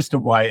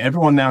consistent way.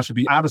 Everyone now should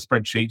be out of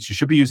spreadsheets. You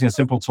should be using a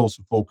simple tools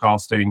for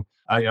forecasting.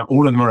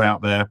 All of them are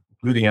out there,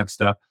 including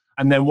Ebsta.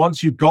 And then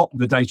once you've got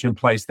the data in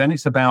place, then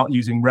it's about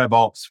using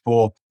RevOps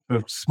for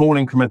small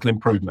incremental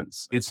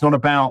improvements. It's not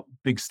about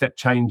big step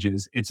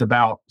changes. It's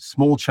about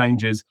small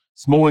changes,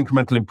 small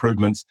incremental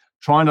improvements.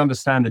 Try and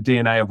understand the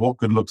DNA of what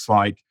good looks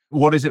like.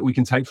 What is it we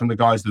can take from the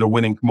guys that are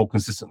winning more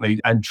consistently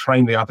and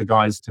train the other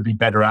guys to be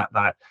better at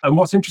that? And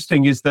what's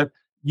interesting is that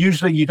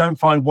usually you don't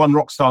find one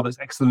rock star that's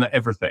excellent at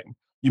everything.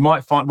 You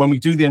might find when we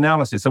do the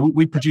analysis, so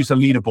we produce a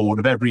leaderboard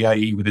of every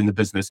AE within the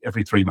business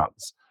every 3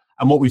 months.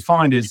 And what we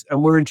find is,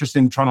 and we're interested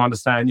in trying to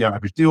understand,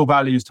 average deal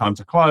values, time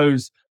to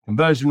close,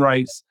 conversion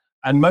rates,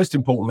 and most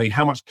importantly,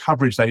 how much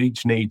coverage they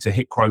each need to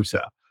hit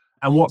quota.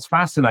 And what's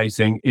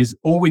fascinating is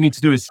all we need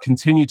to do is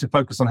continue to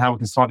focus on how we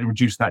can slightly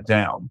reduce that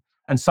down.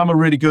 And some are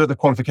really good at the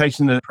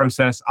qualification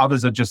process.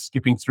 Others are just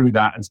skipping through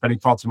that and spending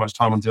far too much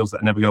time on deals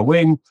that are never going to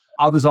win.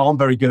 Others aren't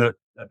very good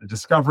at the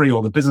discovery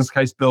or the business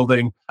case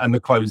building and the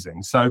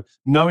closing. So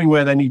knowing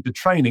where they need the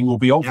training will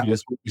be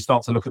obvious when you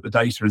start to look at the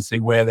data and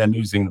see where they're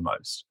losing the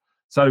most.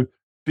 So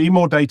be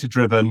more data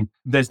driven.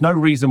 There's no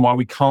reason why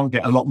we can't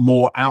get a lot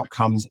more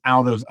outcomes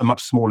out of a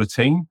much smaller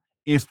team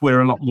if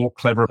we're a lot more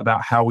clever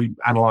about how we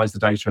analyze the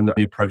data and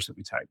the approach that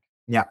we take.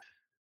 Yeah.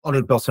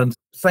 100%.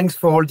 Thanks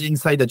for all the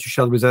insight that you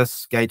shared with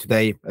us, Guy,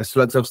 today. There's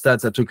lots of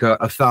stats. I took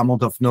a fair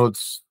amount of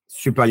notes.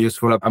 Super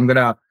useful. I'm going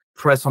to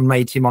press on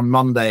my team on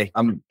Monday.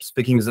 I'm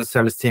speaking with the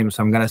sales team,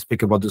 so I'm going to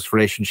speak about this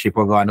relationship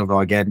over and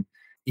over again.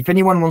 If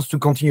anyone wants to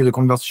continue the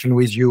conversation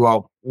with you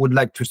or would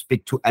like to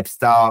speak to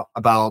Ebsta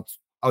about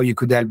how you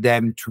could help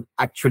them to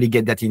actually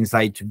get that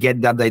insight, to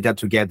get that data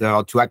together,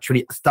 or to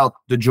actually start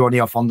the journey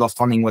of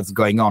understanding what's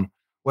going on,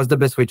 what's the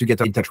best way to get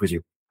in touch with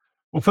you?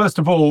 Well, first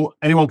of all,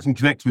 anyone can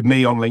connect with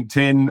me on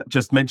LinkedIn.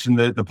 Just mention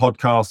the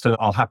podcast and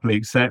I'll happily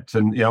accept.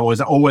 And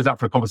always up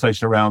for a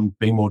conversation around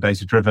being more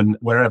data driven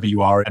wherever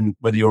you are, and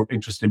whether you're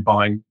interested in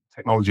buying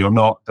technology or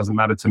not, doesn't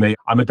matter to me.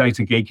 I'm a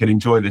data geek and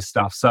enjoy this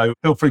stuff. So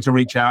feel free to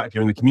reach out if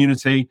you're in the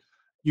community.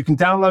 You can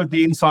download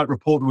the insight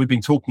report that we've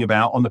been talking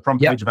about on the front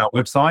page of our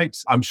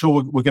website. I'm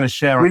sure we're going to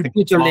share. We'll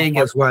put a link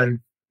as well.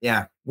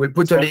 Yeah, we'll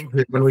put a link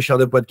when we share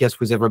the podcast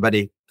with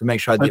everybody to make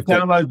sure.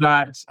 Download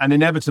that, and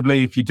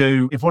inevitably,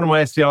 if one of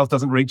my SDRs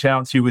doesn't reach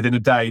out to you within a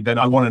day, then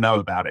I want to know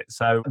about it.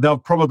 So they'll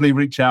probably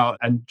reach out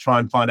and try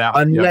and find out.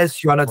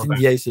 Unless you are not in the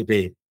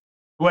ACP.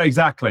 Well,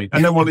 exactly.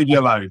 And then we'll leave you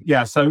alone.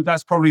 Yeah, so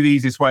that's probably the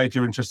easiest way if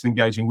you're interested in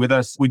engaging with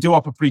us. We do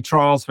offer free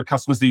trials for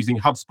customers using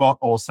HubSpot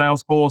or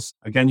Salesforce.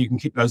 Again, you can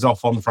keep those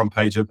off on the front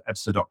page of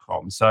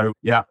ebsta.com. So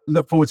yeah,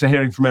 look forward to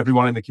hearing from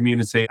everyone in the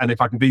community. And if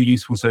I can be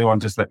useful to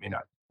anyone, just let me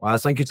know. Well,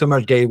 thank you so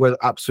much, Guy. It was an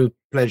absolute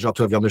pleasure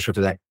to have you on the show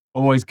today.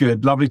 Always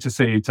good. Lovely to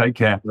see you. Take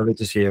care. Lovely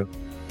to see you.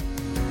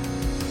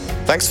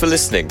 Thanks for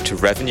listening to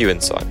Revenue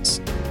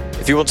Insights.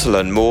 If you want to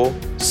learn more,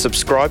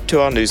 subscribe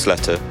to our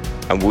newsletter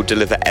and we'll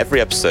deliver every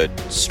episode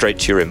straight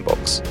to your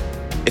inbox.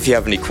 If you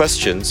have any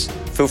questions,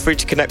 feel free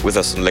to connect with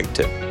us on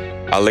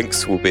LinkedIn. Our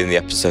links will be in the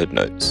episode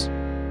notes.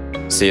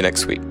 See you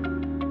next week.